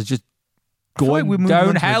movies is just I feel like going we're moving on to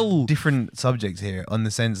a downhill. different subjects here, on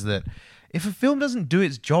the sense that if a film doesn't do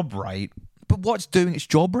its job right, But what's doing its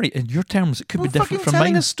job right in your terms? It could be fucking different from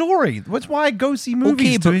telling mine. a story. That's why I go see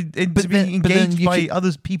movies but to then- be but then engaged you by could-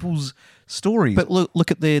 other people's stories. But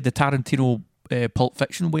look at the Tarantino Pulp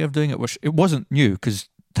Fiction way of doing it, which it wasn't new because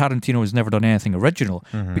Tarantino has never done anything original.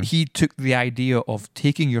 But he took the idea of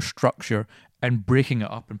taking your structure and breaking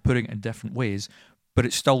it up and putting it in different ways, but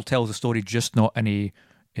it still tells a story, just not in a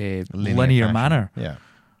linear fashion. manner. Yeah.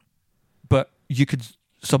 But you could.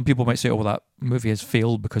 Some people might say, "Oh, well, that movie has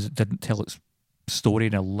failed because it didn't tell its story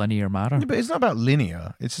in a linear manner." Yeah, but it's not about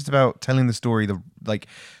linear. It's just about telling the story.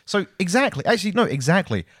 So exactly. Actually, no,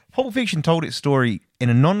 exactly. Pulp Fiction told its story in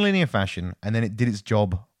a non-linear fashion, and then it did its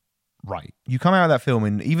job right. You come out of that film,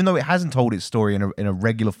 and even though it hasn't told its story in a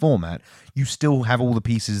regular format, you still have all the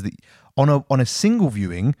pieces that on a single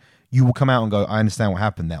viewing you will come out and go, I understand what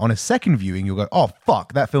happened there. On a second viewing, you'll go, oh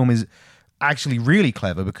fuck, that film is actually really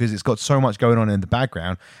clever because it's got so much going on in the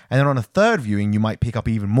background. And then on a third viewing, you might pick up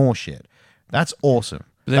even more shit. That's awesome.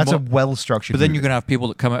 But then That's a what- well-structured But then movie. you're going to have people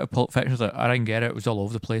that come out of Pulp Fiction like, I didn't get it. It was all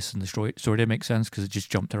over the place, and the story didn't make sense because it just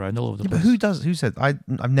jumped around all over the Yeah, but place. who said?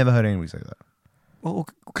 I've never heard anybody say that. Well,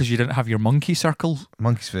 because you didn't have your monkey circle.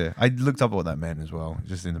 Monkey sphere. I looked up what that meant as well,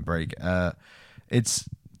 just in the break. It's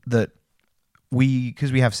that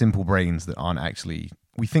because we have simple brains that aren't actually,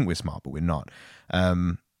 we think we're smart, but we're not.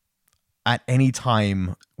 At any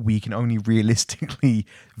time, we can only realistically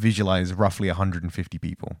visualize roughly 150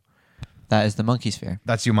 people. That is the monkey sphere.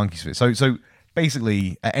 That's your monkey sphere. So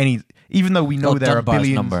basically, even though we know Oh, there are Dunbar's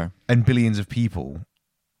billions number. and billions of people,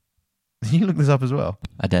 you look this up as well.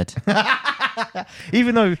 I did.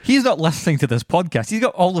 Even though He's not listening to this podcast. He's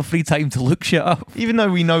got all the free time to look shit up. we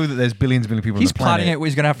know that there's billions and billions of people He's on the planet, planning out what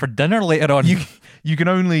he's going to have for dinner later on. you can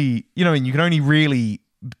only really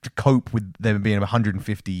cope with there being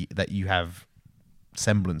 150 that you have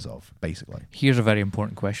semblance of, basically. Here's a very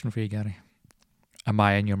important question for you, Gary. Am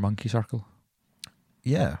I in your monkey circle?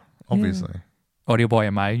 Yeah, obviously. Audio boy,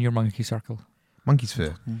 am I in your monkey circle? Monkey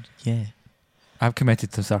sphere. Yeah. I've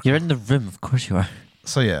committed to circle. You're in the room, of course you are.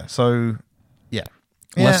 So yeah.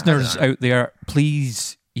 Listeners I don't know. out there,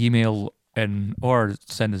 please email in or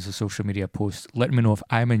send us a social media post. Let me know if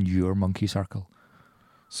I'm in your monkey circle.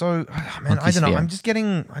 So man, Monkey I don't know. sphere. I'm just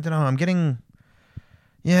getting. I don't know. I'm getting.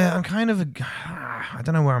 Yeah, I'm kind of. I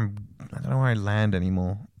don't know where I land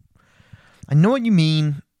anymore. I know what you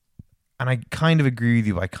mean, and I kind of agree with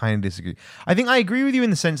you, but I kind of disagree. I think I agree with you in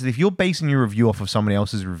the sense that if you're basing your review off of somebody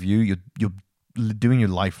else's review, you're doing your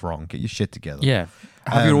life wrong. Get your shit together. Yeah.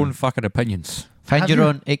 Have your Um, own fucking opinions. Find Have your you-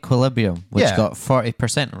 own equilibrium, which Yeah. got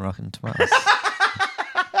 40% on Rotten Tomatoes.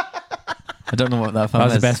 I don't know what that film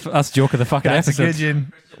That's the is. best. That's the joke of the fucking That's a episode. good,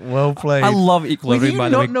 Jin. Well played. I love Will Equilibrium, you by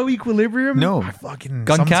the way. not know Equilibrium? No. I fucking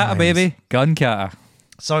Gun kata, sometimes. baby. Gun kata.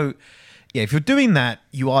 So, yeah, if you're doing that,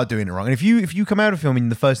 you are doing it wrong. And if you come out of filming,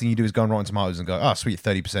 the first thing you do is go on Rotten Tomatoes and go, oh, sweet,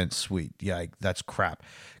 30%, sweet. Yeah, that's crap.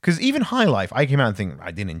 Because even High Life, I came out and think,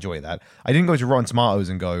 I didn't enjoy that. I didn't go to Rotten Tomatoes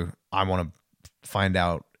and go, I want to find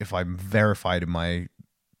out if I'm verified in my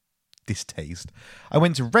distaste. I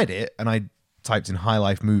went to Reddit and I typed in High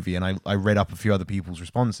Life movie and I read up a few other people's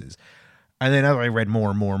responses. And then as I read more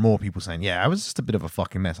and more and more people saying, yeah, I was just a bit of a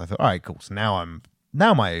fucking mess, I thought, all right, cool. So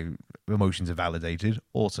now my emotions are validated.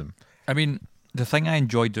 Awesome. I mean, the thing I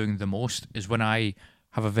enjoy doing the most is when I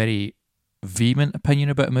have a very vehement opinion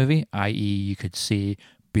about a movie, i.e., you could say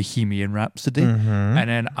Bohemian Rhapsody, and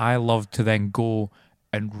then I love to then go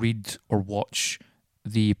and read or watch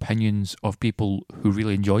the opinions of people who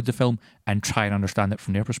really enjoyed the film and try and understand it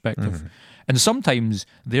from their perspective. And sometimes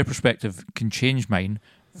their perspective can change mine.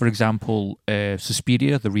 For example,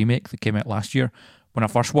 Suspiria, the remake that came out last year, when I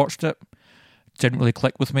first watched it, didn't really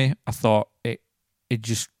click with me. I thought it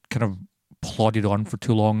just kind of plodded on for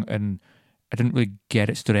too long and I didn't really get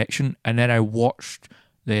its direction. And then I watched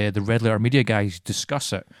the Red Letter Media guys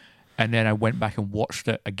discuss it, and then I went back and watched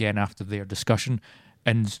it again after their discussion,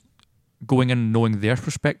 and going in and knowing their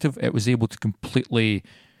perspective, it was able to completely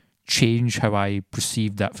change how I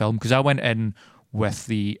perceived that film, because I went in with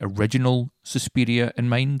the original Suspiria in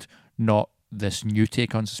mind, not this new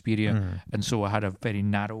take on Suspiria, and so I had a very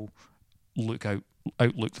narrow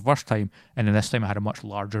outlook the first time, and then this time I had a much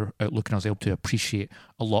larger outlook and I was able to appreciate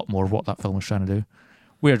a lot more of what that film was trying to do.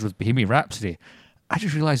 Whereas with Bohemian Rhapsody, I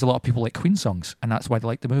just realised a lot of people like Queen songs, and that's why they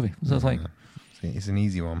like the movie. So it's like, It's an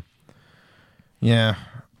easy one. Yeah.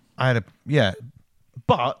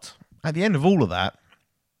 But at the end of all of that,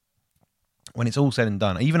 when it's all said and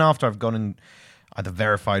done, even after I've gone and either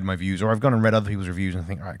verified my views or I've gone and read other people's reviews and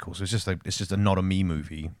think, all right, cool. So it's just a not a me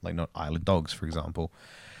movie, like not Isle of Dogs, for example.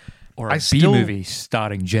 or a I B still- movie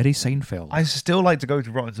starring Jerry Seinfeld. I still like to go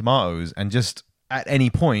to Rotten Tomatoes and just at any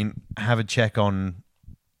point have a check on.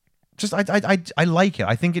 Just I like it.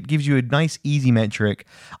 I think it gives you a nice, easy metric.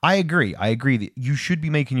 I agree that you should be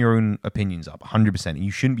making your own opinions up, 100%. You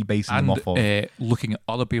shouldn't be basing them off of looking at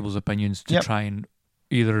other people's opinions to Yep. try and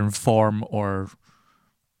either inform or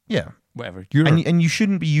whatever. And you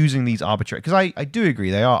shouldn't be using these arbitrary, because I do agree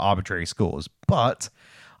they are arbitrary scores, but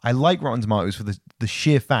I like Rotten Tomatoes for the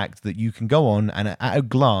sheer fact that you can go on and at a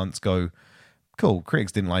glance go, cool,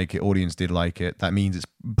 critics didn't like it, audience did like it. That means it's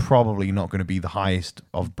probably not going to be the highest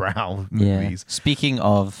of brow movies. Speaking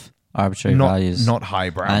of arbitrary Not values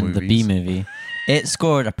highbrow and movies. the B movie, it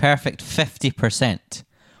scored a perfect 50%.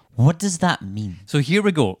 What does that mean? So here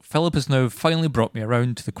we go. Philip has now finally brought me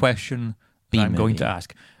around to the question that I'm going to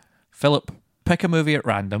ask. Philip, pick a movie at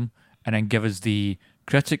random and then give us the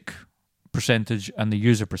critic percentage and the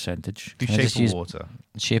user percentage. Do Can I just Shape use- of Water.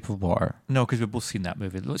 Shape of Water. No, because we've both seen that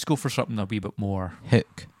movie. Let's go for something a wee bit more.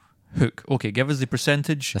 Hook. Hook. Okay, give us the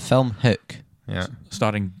percentage The film Hook. Yeah,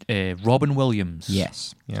 starring Robin Williams.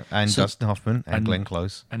 Yes. yeah, and So- Dustin Hoffman and and- Glenn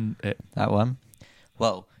Close. And That one.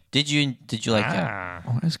 Well, did you like it?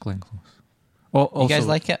 oh, it is Glenn Close. Oh, also, You guys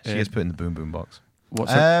like it? She gets put in the boom boom box.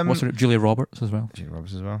 What's her? Julia Roberts as well. Julia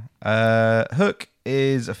Roberts as well. Hook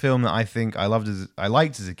is a film that I think I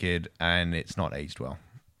liked as a kid, and it's not aged well.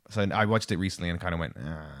 So I watched it recently and kind of went.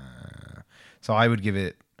 So I would give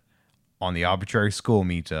it on the arbitrary score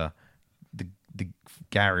meter, the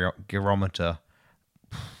garometer,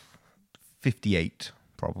 58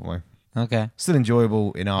 probably. Okay. Still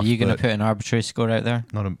enjoyable enough. Are you going to but put an arbitrary score out there?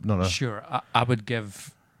 not a Sure, I would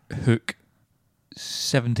give Hook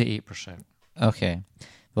 78%. Okay.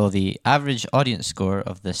 Well, the average audience score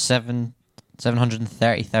of the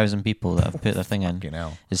 730,000 people that have put their thing in fucking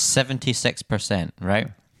hell. is 76%, right?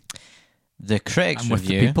 The critics I'm with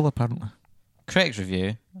the review, people, apparently. of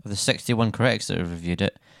the 61 critics that have reviewed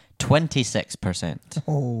it, 26%.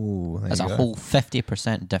 Oh, there That's you a go. whole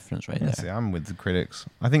 50% difference right Yeah, there. see, I'm with the critics.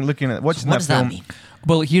 I think watching What that does that film. mean?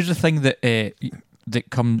 Well, here's the thing that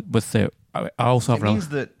comes with the. I also It have. means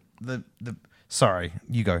that the. Sorry,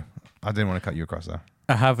 you go. I didn't want to cut you across there.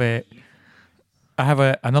 I have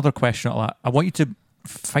another question. I want you to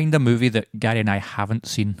find a movie that Gary and I haven't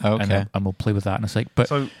seen, Okay. and we'll play with that in a sec. But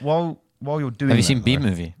So while you're doing, Have you that, seen B though-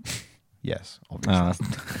 movie? Yes, Oh, obviously.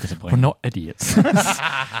 that's we're disappointing. not idiots.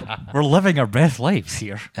 We're living our best lives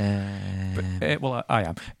here. Well, I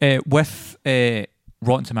am. With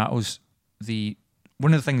Rotten Tomatoes,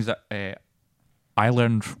 one of the things that I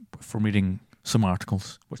learned from reading some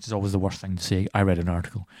articles, which is always the worst thing to say, I read an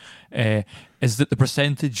article, is that the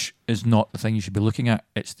percentage is not the thing you should be looking at.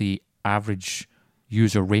 It's the average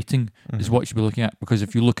user rating is what you should be looking at, because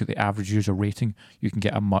if you look at the average user rating, you can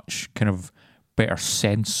get a much kind of better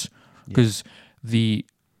sense. Because the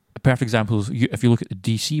perfect example is if you look at the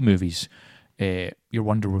DC movies, your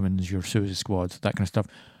Wonder Womans, your Suicide Squads, that kind of stuff,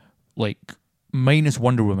 like minus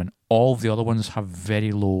Wonder Woman, all of the other ones have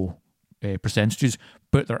very low percentages,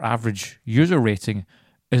 but their average user rating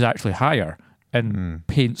is actually higher and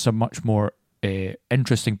paints a much more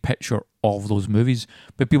interesting picture of those movies.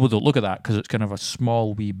 But people don't look at that because it's kind of a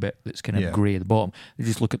small wee bit that's kind of Yeah. grey at the bottom. They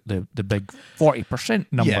just look at the big 40%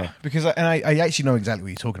 number. Yeah, because I actually know exactly what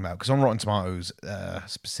you're talking about. Because on Rotten Tomatoes,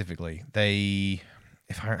 specifically,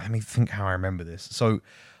 let me think how I remember this. So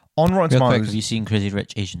on Rotten Real quick, Tomatoes, have you seen Crazy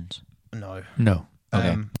Rich Asians? no. No.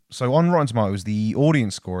 Okay. So on Rotten Tomatoes, the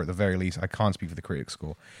audience score, at the very least, I can't speak for the critic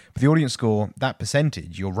score, but the audience score, that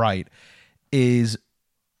percentage, you're right, is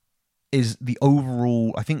the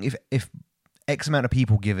overall. I think if X amount of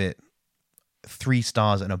people give it 3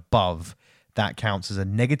 stars and above, that counts as a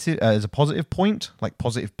negative, as a positive point, like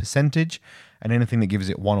positive percentage, and anything that gives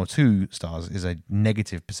it 1 or 2 stars is a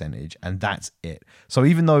negative percentage, and that's it. So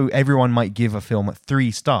even though everyone might give a film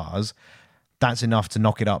 3 stars, that's enough to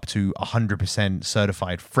knock it up to 100%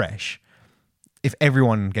 certified fresh if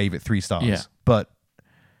everyone gave it 3 stars. Yeah. But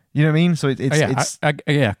you know what I mean? So it's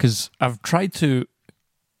because I've tried to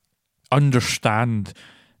understand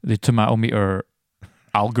the tomato meter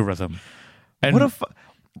algorithm. And what a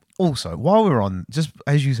also, while we're on, just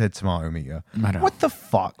as you said, tomato meter, I know. what the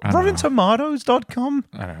fuck? I know. RottenTomatoes.com?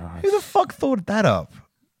 I don't know. Who the fuck thought that up?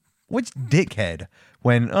 Which dickhead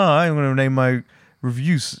went, I'm going to name my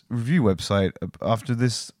review website after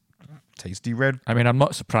this tasty red. I mean, I'm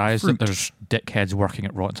not surprised Fruit. that there's dickheads working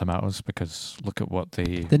at Rotten Tomatoes, because look at what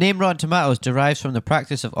they... The name Rotten Tomatoes derives from the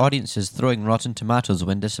practice of audiences throwing rotten tomatoes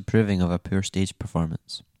when disapproving of a poor stage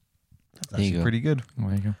performance. That's There you actually go. pretty good.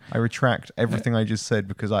 There you go. I retract everything I just said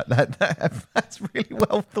because that's really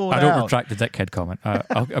well thought I don't out. retract the dickhead comment.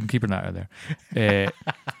 I'm keeping that out there.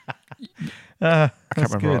 I can't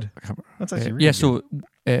That's remember. good. I can't remember. That's actually really yeah. good. So,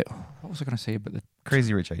 what was I going to say about the...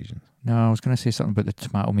 Crazy Rich Asians. No, I was going to say something about the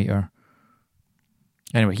tomato meter.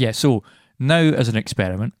 Anyway, yeah, so now as an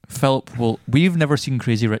experiment, Philip will... We've never seen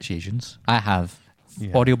Crazy Rich Asians. I have.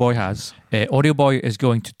 Yeah. Audio Boy has. Audio Boy is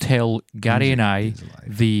going to tell Gary and I Music is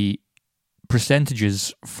alive. the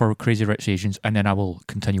percentages for Crazy Rich Asians, and then I will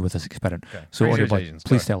continue with this experiment. Okay. So Crazy Audio Rich Boy, Asians,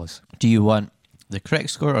 please go. tell us. Do you want the correct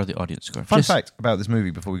score or the audience score? Fun Just- fact about this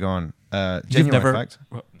movie before we go on. You've Genuine never... fact.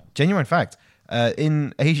 Genuine fact.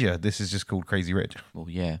 In Asia, this is just called Crazy Rich. Well,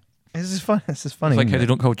 yeah. This is fun. This is funny. It's like isn't how they it?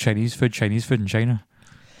 don't call Chinese food in China.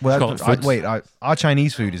 Well, It's called food. our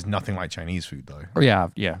Chinese food is nothing like Chinese food, though. Oh,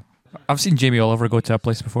 yeah. I've seen Jamie Oliver go to a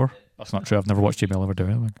place before. That's not true. I've never watched Jamie Oliver do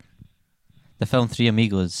it. The film Three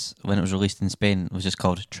Amigos, when it was released in Spain, was just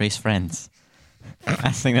called Trace Friends.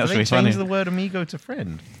 I think that's they really changed funny. the word amigo to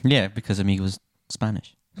friend. Yeah, because Amigos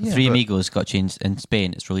Spanish. Yeah, Three but- Amigos got changed in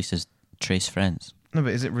Spain. It's released as Trace Friends. No,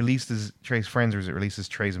 but is it released as Trace Friends or is it released as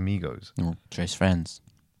Trace Amigos? No, Trace Friends.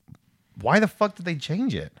 Why the fuck did they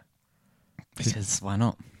change it? Because why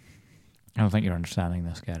not? I don't think you're understanding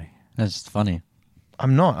this, Gary. That's just funny.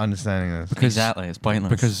 I'm not understanding this. Because Exactly, it's pointless.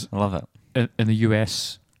 because- I love it. in the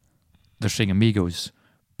US, they're saying amigos,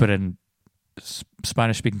 but in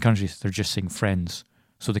Spanish-speaking countries, they're just saying friends,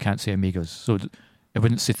 so they can't say amigos. So it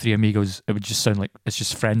wouldn't say three amigos. It would just sound like it's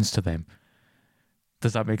just friends to them.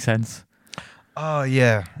 Does that make sense? Oh,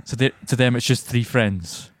 yeah. So to them, it's just three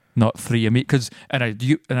friends, not three amigos. Because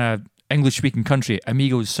in a English-speaking country,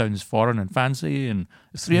 amigos sounds foreign and fancy, and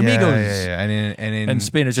it's three amigos. Yeah. And in In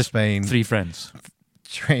Spain, it's just Spain, three friends.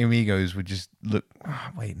 Tres Amigos would just look... Oh,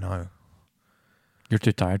 wait, no. You're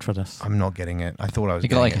too tired for this. I'm not getting it. I thought I was You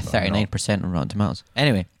got like getting a it, but I'm not. 39% on Rotten Tomatoes.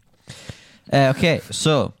 Anyway. Okay,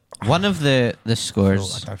 so one of the I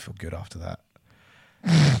scores... don't feel good after that.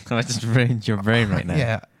 I just ruined your brain right now.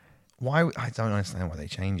 Yeah. Why? I don't understand why they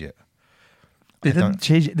change it. They I don't- didn't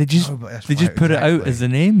change it. They just No, but that's they just right, put it out exactly. as a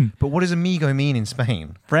name. But what does amigo mean in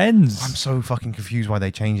Spain? Friends. I'm so fucking confused why they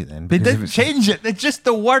change it then. They because if didn't it's- change it. They just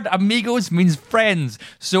the word amigos means friends.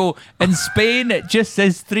 So in Spain, it just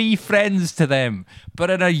says three friends to them. But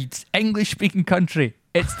in a English-speaking country,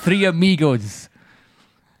 it's three amigos.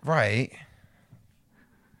 Right.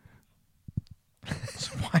 So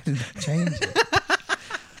why did they change it?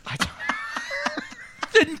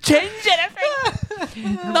 Didn't change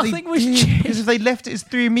anything. Nothing was Because changed. if they left it as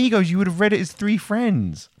three amigos, you would have read it as three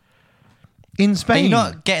friends. In Are Spain. you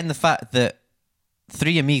not getting the fact that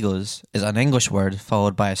Three Amigos is an English word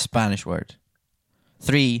followed by a Spanish word?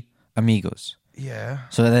 Three Amigos. Yeah.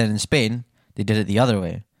 So then in Spain, they did it the other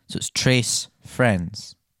way. So it's Trace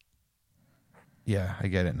Friends. Yeah, I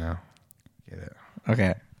get it now. Get it.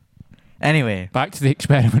 Okay. Anyway, Back to the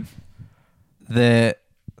experiment. the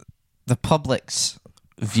public's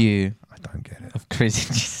view I don't get it. of Crazy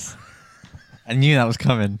Jesus. I knew that was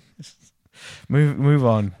coming. Move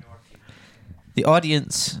on. The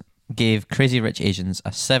audience gave Crazy Rich Asians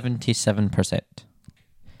a 77%.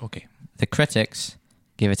 Okay. The critics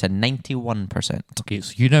gave it a 91%. Okay,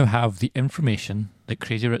 so you now have the information that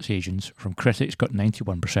Crazy Rich Asians from critics got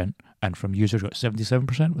 91% and from users got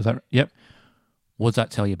 77%. Was that right? Yep. What does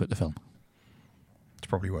that tell you about the film? It's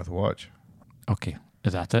probably worth a watch. Okay.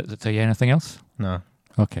 Is that it? Does it tell you anything else? No.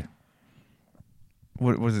 Okay.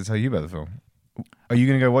 What does it tell you about the film? Are you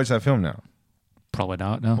going to go watch that film now? Probably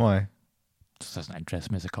not, no. Why? This doesn't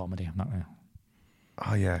interest me as a comedy. I'm not going to.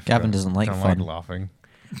 Oh, yeah. I Gavin forgot. doesn't like I don't fun. like laughing.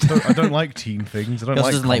 I don't like teen things. I don't He also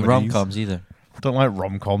like doesn't like comedies. rom-coms either. I don't like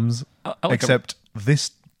rom-coms. I like except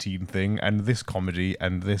this teen thing and this comedy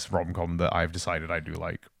and this rom-com that I've decided I do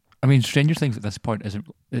like. I mean, Stranger Things at this point isn't.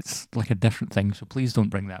 It's like a different thing. So please don't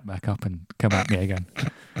bring that back up and come at me again.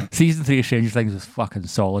 Season 3 of Stranger Things is fucking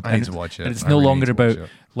solid. I need to watch it. And it's I no really longer need to watch about it.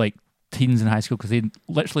 like teens in high school because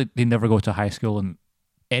they never go to high school in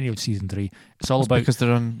any of season 3. It's all about because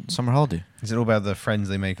they're on summer holiday. Is it all about the friends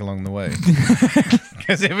they make along the way?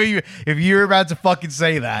 Because if you're about to fucking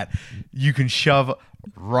say that, you can shove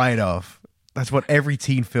right off. That's what every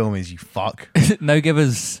teen film is, you fuck. now give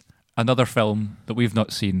us another film that we've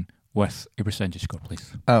not seen with a percentage score,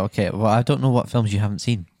 please. Oh, okay. Well, I don't know what films you haven't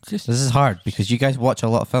seen. Just This is hard because you guys watch a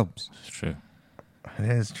lot of films. It's true. It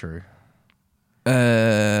is true.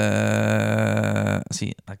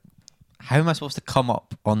 How am I supposed to come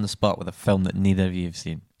up on the spot with a film that neither of you have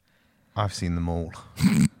seen? I've seen them all.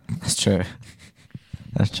 That's true.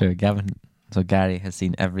 That's true. Gary has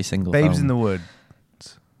seen every single Babes film. in the Woods.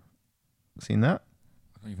 Seen that?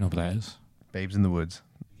 I don't even know what that is. Babes in the Woods.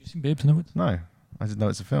 Have you seen Babes in the Woods? No, I didn't know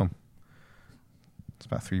it's a film. It's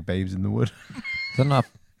about 3 babes in the wood. Is that not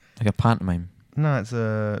like a pantomime? No, it's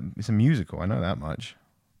a musical. I know that much.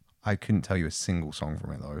 I couldn't tell you a single song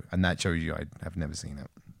from it though, and that shows you I have never seen it.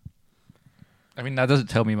 I mean, that doesn't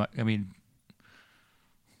tell me much. I mean,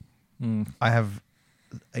 I have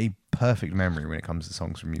a perfect memory when it comes to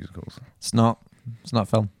songs from musicals. It's not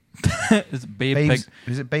film. is it Babe Babes, Pig?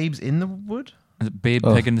 is it Babes in the Wood? Is it Babe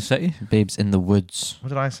Oh. Pig in the City? Babes in the Woods. What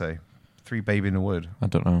did I say? 3 Babe in the Wood. I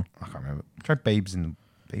don't know. I can't remember. Try Babes in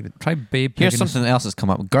the... Try Babe Pig. Here's in the something else that's come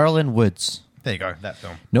up. Girl in Woods. There you go, that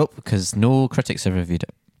film. Nope, because no critics have reviewed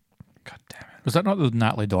it. God damn it. Was that not the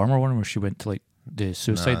Natalie Dormer one where she went to like the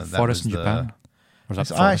suicide No, that forest was in Japan? Or was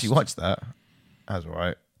that I actually forest? watched that. That was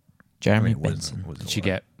alright. Jeremy it wasn't- Benson. it wasn't Did she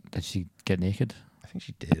alright. get naked? I think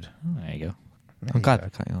she did. Oh, there you go. I'm glad we're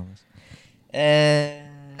cutting all this. Have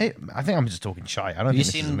Hey, I think I'm just talking shy. I don't you think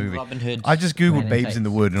this is a seen movie. Robin Hood? I just googled Men in Babes Tights? in the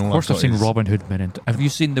Wood, and all Of course, I've I've seen got is- Robin Hood Men in. Have you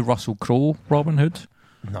seen the Russell Crowe Robin Hood?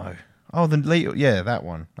 No. Oh, the late. Yeah, that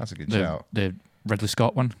one. That's a good shout. The Ridley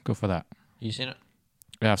Scott one. Go for that. You seen it?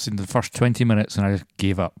 Yeah, I've seen the first 20 minutes and I just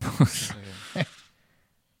gave up.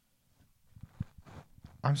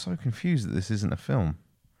 I'm so confused that this isn't a film.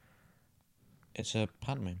 It's a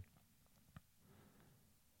pantomime.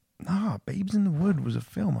 Nah, Babes in the Wood was a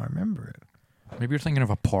film. I remember it. Maybe you're thinking of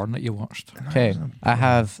a porn that you watched. No, it Okay, wasn't a I film.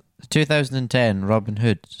 have 2010 Robin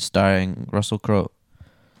Hood starring Russell Crowe.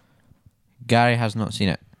 Gary has not seen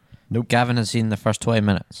it. Nope. Gavin has seen the first 20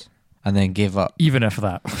 minutes and then gave up. Even if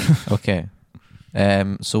that. Okay.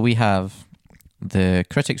 So we have the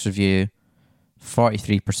critics review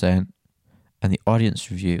 43% and the audience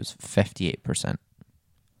review is 58%.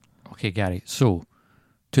 Okay, Gary. So,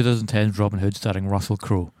 2010's Robin Hood starring Russell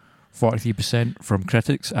Crowe. 43% from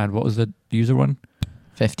critics, and what was the user one?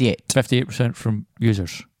 58. 58% from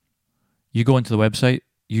users. You go into the website,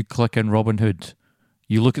 you click in Robin Hood,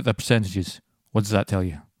 you look at the percentages. What does that tell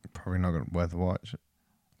you? Probably not gonna worth a watch.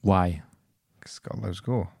 Why? It's got a low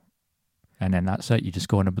score. And then that's it. You just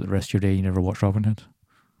go on about the rest of your day. You never watch Robin Hood.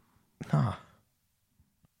 Nah.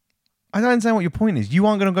 I don't understand what your point is. You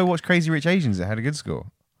aren't going to go watch Crazy Rich Asians that had a good score.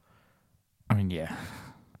 I mean, yeah.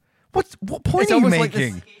 What point It's are you almost like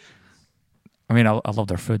making? I mean, I love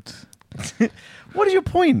their food. What is your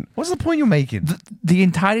point? What's the point you're making? The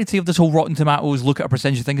entirety of this whole Rotten Tomatoes look at a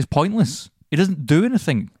percentage thing is pointless. It doesn't do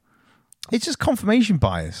anything. It's just confirmation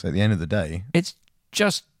bias at the end of the day. It's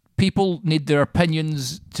just people need their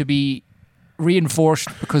opinions to be reinforced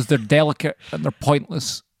because they're delicate and they're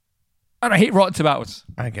pointless. And I hate Rotten Tomatoes.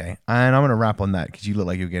 Okay. And I'm going to wrap on that because you look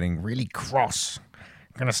like you're getting really cross.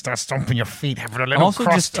 Going to start stomping your feet, having a I'm little also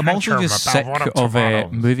just sick about of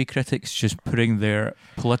Tomatoes. movie critics just putting their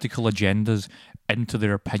political agendas into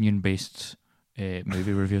their opinion-based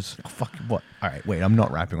movie reviews. Fuck, what? All right, wait, I'm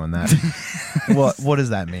not rapping on that. What does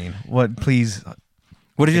that mean? What, please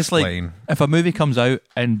What is just like explain. if a movie comes out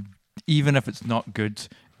and even if it's not good,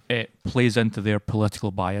 it plays into their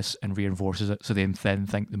political bias and reinforces it, so they then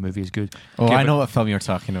think the movie is good. Oh, Give I it- know what film you're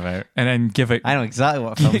talking about. and then give it I know exactly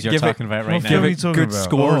what films you're Give it- talking about right what now. film give are you it talking good about?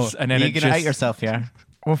 scores, and then You're it going to out just yourself here.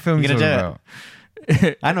 What film are you You're talking gonna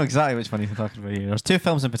about? I know exactly which one you're talking about here. There's two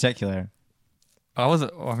films in particular.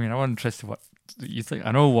 I mean, I'm interested what you think.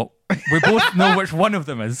 I know what we both know which one of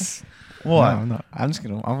them is. What? No, I'm not.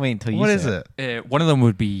 I'm waiting until you What say is it? One of them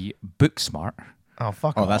would be Booksmart. Oh,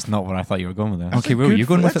 fuck Oh, off. that's not what I thought you were going with that. Okay, where were you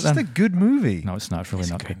going with it That's then? just a good movie. No, it's not. It's really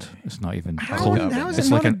not good. It's not even How- close. how is It's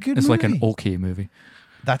it like not a an good it's like an movie? okay movie.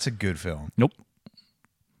 That's a good film. Nope.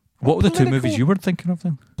 What were the two political- movies you were thinking of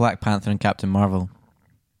then? Black Panther and Captain Marvel.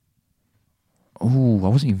 Oh, I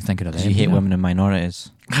wasn't even thinking of that. Because you hate women and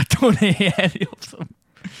minorities. I don't hate any of them.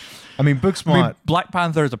 I mean, Booksmart. I mean, Black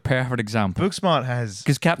Panther is a perfect example Booksmart has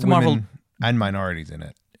because Captain women Marvel. and minorities in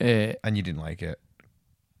it, and you didn't like it.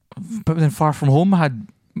 But then Far From Home had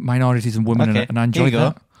minorities and women in Okay, it, and I here enjoyed you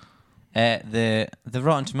go. that. The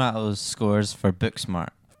Rotten Tomatoes scores for Booksmart.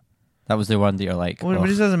 That was the one that you're like. Well, "Ugh." but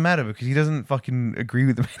it doesn't matter because he doesn't fucking agree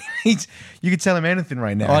with them. You could tell him anything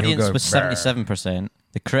right now. and he'll Audience go, was "Brr." 77%.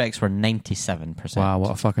 The critics were 97%. Wow,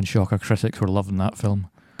 what a fucking shocker! Critics were loving that film.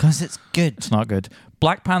 Because it's good. It's not good.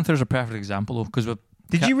 Black Panther is a perfect example though, because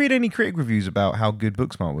Did you read any critic reviews about how good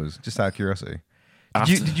Booksmart was? Just out of curiosity.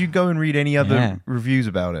 After- Did you go and read any other Yeah. reviews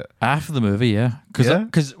about it? after the movie, yeah, Yeah?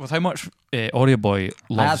 because with how much Audio Boy I loves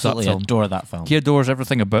that absolutely film, adore that film. he adores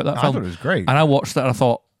everything about that I film. thought it was great. And I watched it and I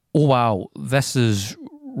thought, oh wow, this is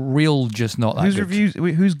real, just not that Whose good. reviews?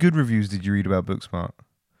 Whose good reviews did you read about Booksmart?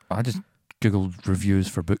 I just googled reviews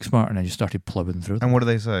for Booksmart and I just started plowing through them. And what do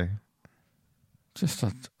they say?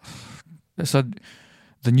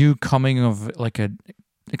 The new coming of like a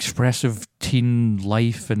expressive teen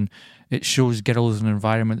life, and it shows girls in an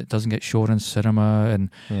environment that doesn't get shown in cinema, and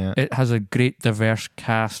Yeah. it has a great diverse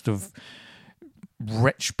cast of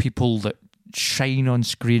rich people that shine on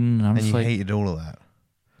screen. And I'm And just you like, hated all of that.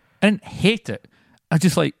 I didn't hate it. I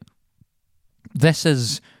just like, this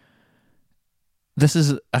is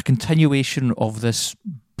a continuation of this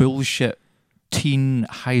bullshit teen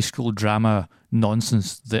high school drama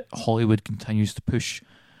nonsense that Hollywood continues to push,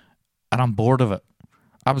 and I'm bored of it.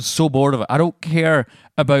 I was so bored of it. I don't care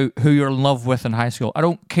about who you're in love with in high school. I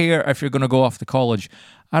don't care if you're going to go off to college.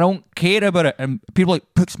 I don't care about it. And people like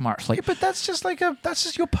Booksmart's like, Yeah, but that's just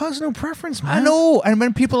your personal preference, man. I know. And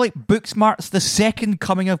when people like Booksmart's the second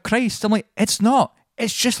coming of Christ, I'm like, it's not.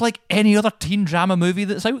 It's just like any other teen drama movie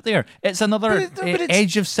that's out there. It's another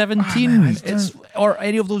Edge of 17. Oh, man, or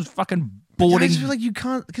any of those fucking I boring just feel like you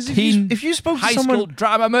can't, because teen if you spoke to high someone, school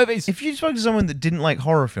drama movies. if you spoke to someone that didn't like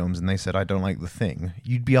horror films and they said I don't like The Thing,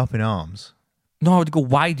 you'd be up in arms. No, I would go,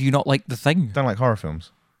 why do you not like The Thing? Don't like horror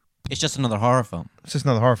films. It's just another horror film. It's just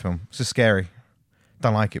another horror film. It's just scary.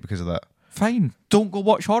 Don't like it because of that. Fine. Don't go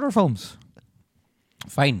watch horror films.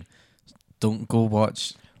 Fine. Don't go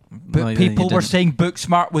watch. But No, people you were didn't. saying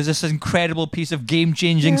Booksmart was this incredible piece of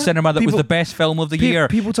game-changing cinema that was the best film of the year.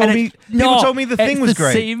 People told And me. it's People not. told me The Thing was It's the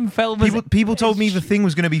great. same film. as People told me The Thing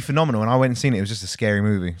was going to be phenomenal, and I went and seen it. It was just a scary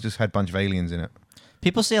movie. It just had a bunch of aliens in it.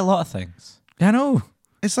 People say a lot of things. I know.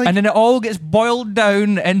 It's like And then it all gets boiled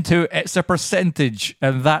down into it's a percentage,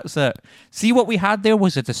 and that's it. See, what we had there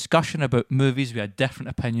was a discussion about movies. We had different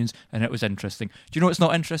opinions, and it was interesting. Do you know what's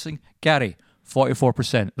not interesting? Gary,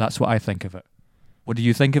 44%. That's what I think of it. What do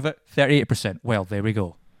you think of it? 38%. Well, there we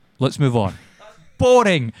go. Let's move on.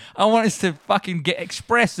 Boring. I want us to fucking get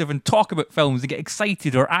expressive and talk about films and get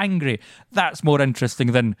excited or angry. That's more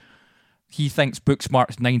interesting than he thinks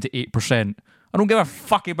Booksmart's 98%. I don't give a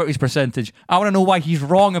fuck about his percentage. I want to know why he's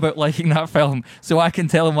wrong about liking that film so I can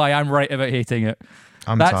tell him why I'm right about hating it.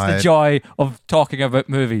 I'm That's tired. the joy of talking about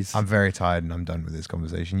movies. I'm very tired, and I'm done with this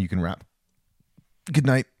conversation. You can wrap. Good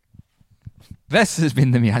night. This has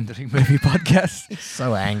been the Meandering Movie Podcast.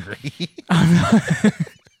 So angry.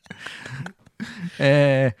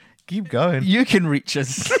 Keep going. You can reach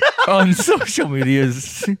us on social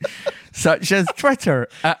medias such as Twitter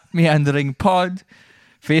at Meandering Pod,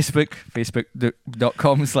 Facebook,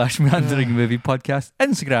 facebook.com/Meandering Movie Podcast,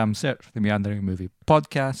 Instagram, search for the Meandering Movie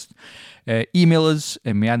Podcast. Email us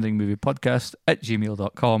at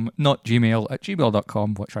meanderingmoviepodcast@gmail.com, not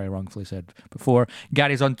gmail@gmail.com, which I wrongfully said before.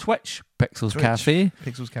 Gary's on Twitch, Pixels Cafe.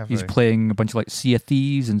 Pixels Cafe. He's playing a bunch of like Sea of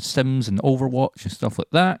Thieves and Sims and Overwatch and stuff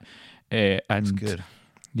like that. And It's good.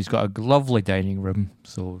 he's got a lovely dining room,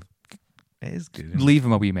 so It is good. leave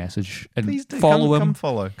him a wee message and Please do. follow him.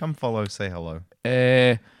 Come follow. Say hello.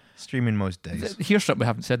 Uh, Streaming most days. Here's something we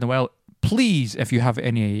haven't said in a while. Please, if you have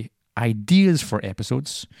any ideas for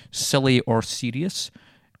episodes, silly or serious,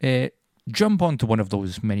 jump onto one of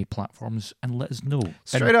those many platforms and let us know.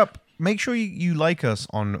 Straight up, make sure you like us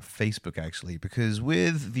on Facebook, actually, because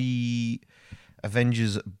with the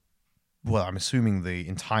Avengers, well, I'm assuming the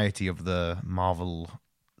entirety of the Marvel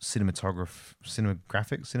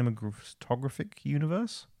cinematographic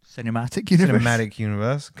universe? Cinematic universe. Cinematic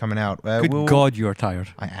universe coming out. Good God, you're tired.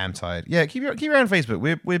 I am tired. Yeah, keep your eye on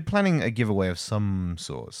Facebook. We're planning a giveaway of some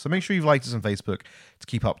sort. So make sure you've liked us on Facebook to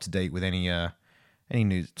keep up to date with any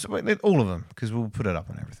news. So, all of them, because we'll put it up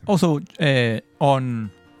on everything. Also,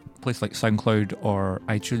 on a place like SoundCloud or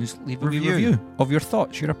iTunes, leave a wee review of your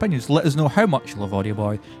thoughts, your opinions. Let us know how much you love Audio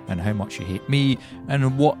Boy and how much you hate me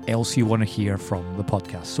and what else you want to hear from the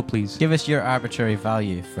podcast. So please Give us your arbitrary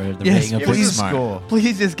value for the Yes, rating of Give us a Booksmart. score.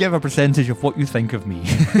 Please just give a percentage of what you think of me.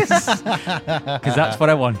 Because that's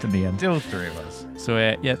what I want in the end. Still three of us. So,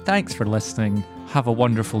 yeah, thanks for listening. Have a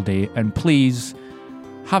wonderful day. And please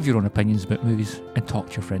have your own opinions about movies and talk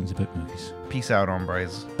to your friends about movies. Peace out,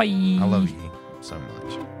 hombres. Bye. I love you so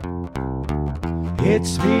much.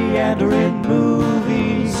 It's meandering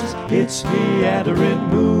movies. It's meandering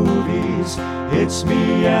movies. It's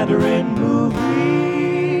meandering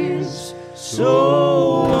movies.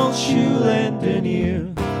 So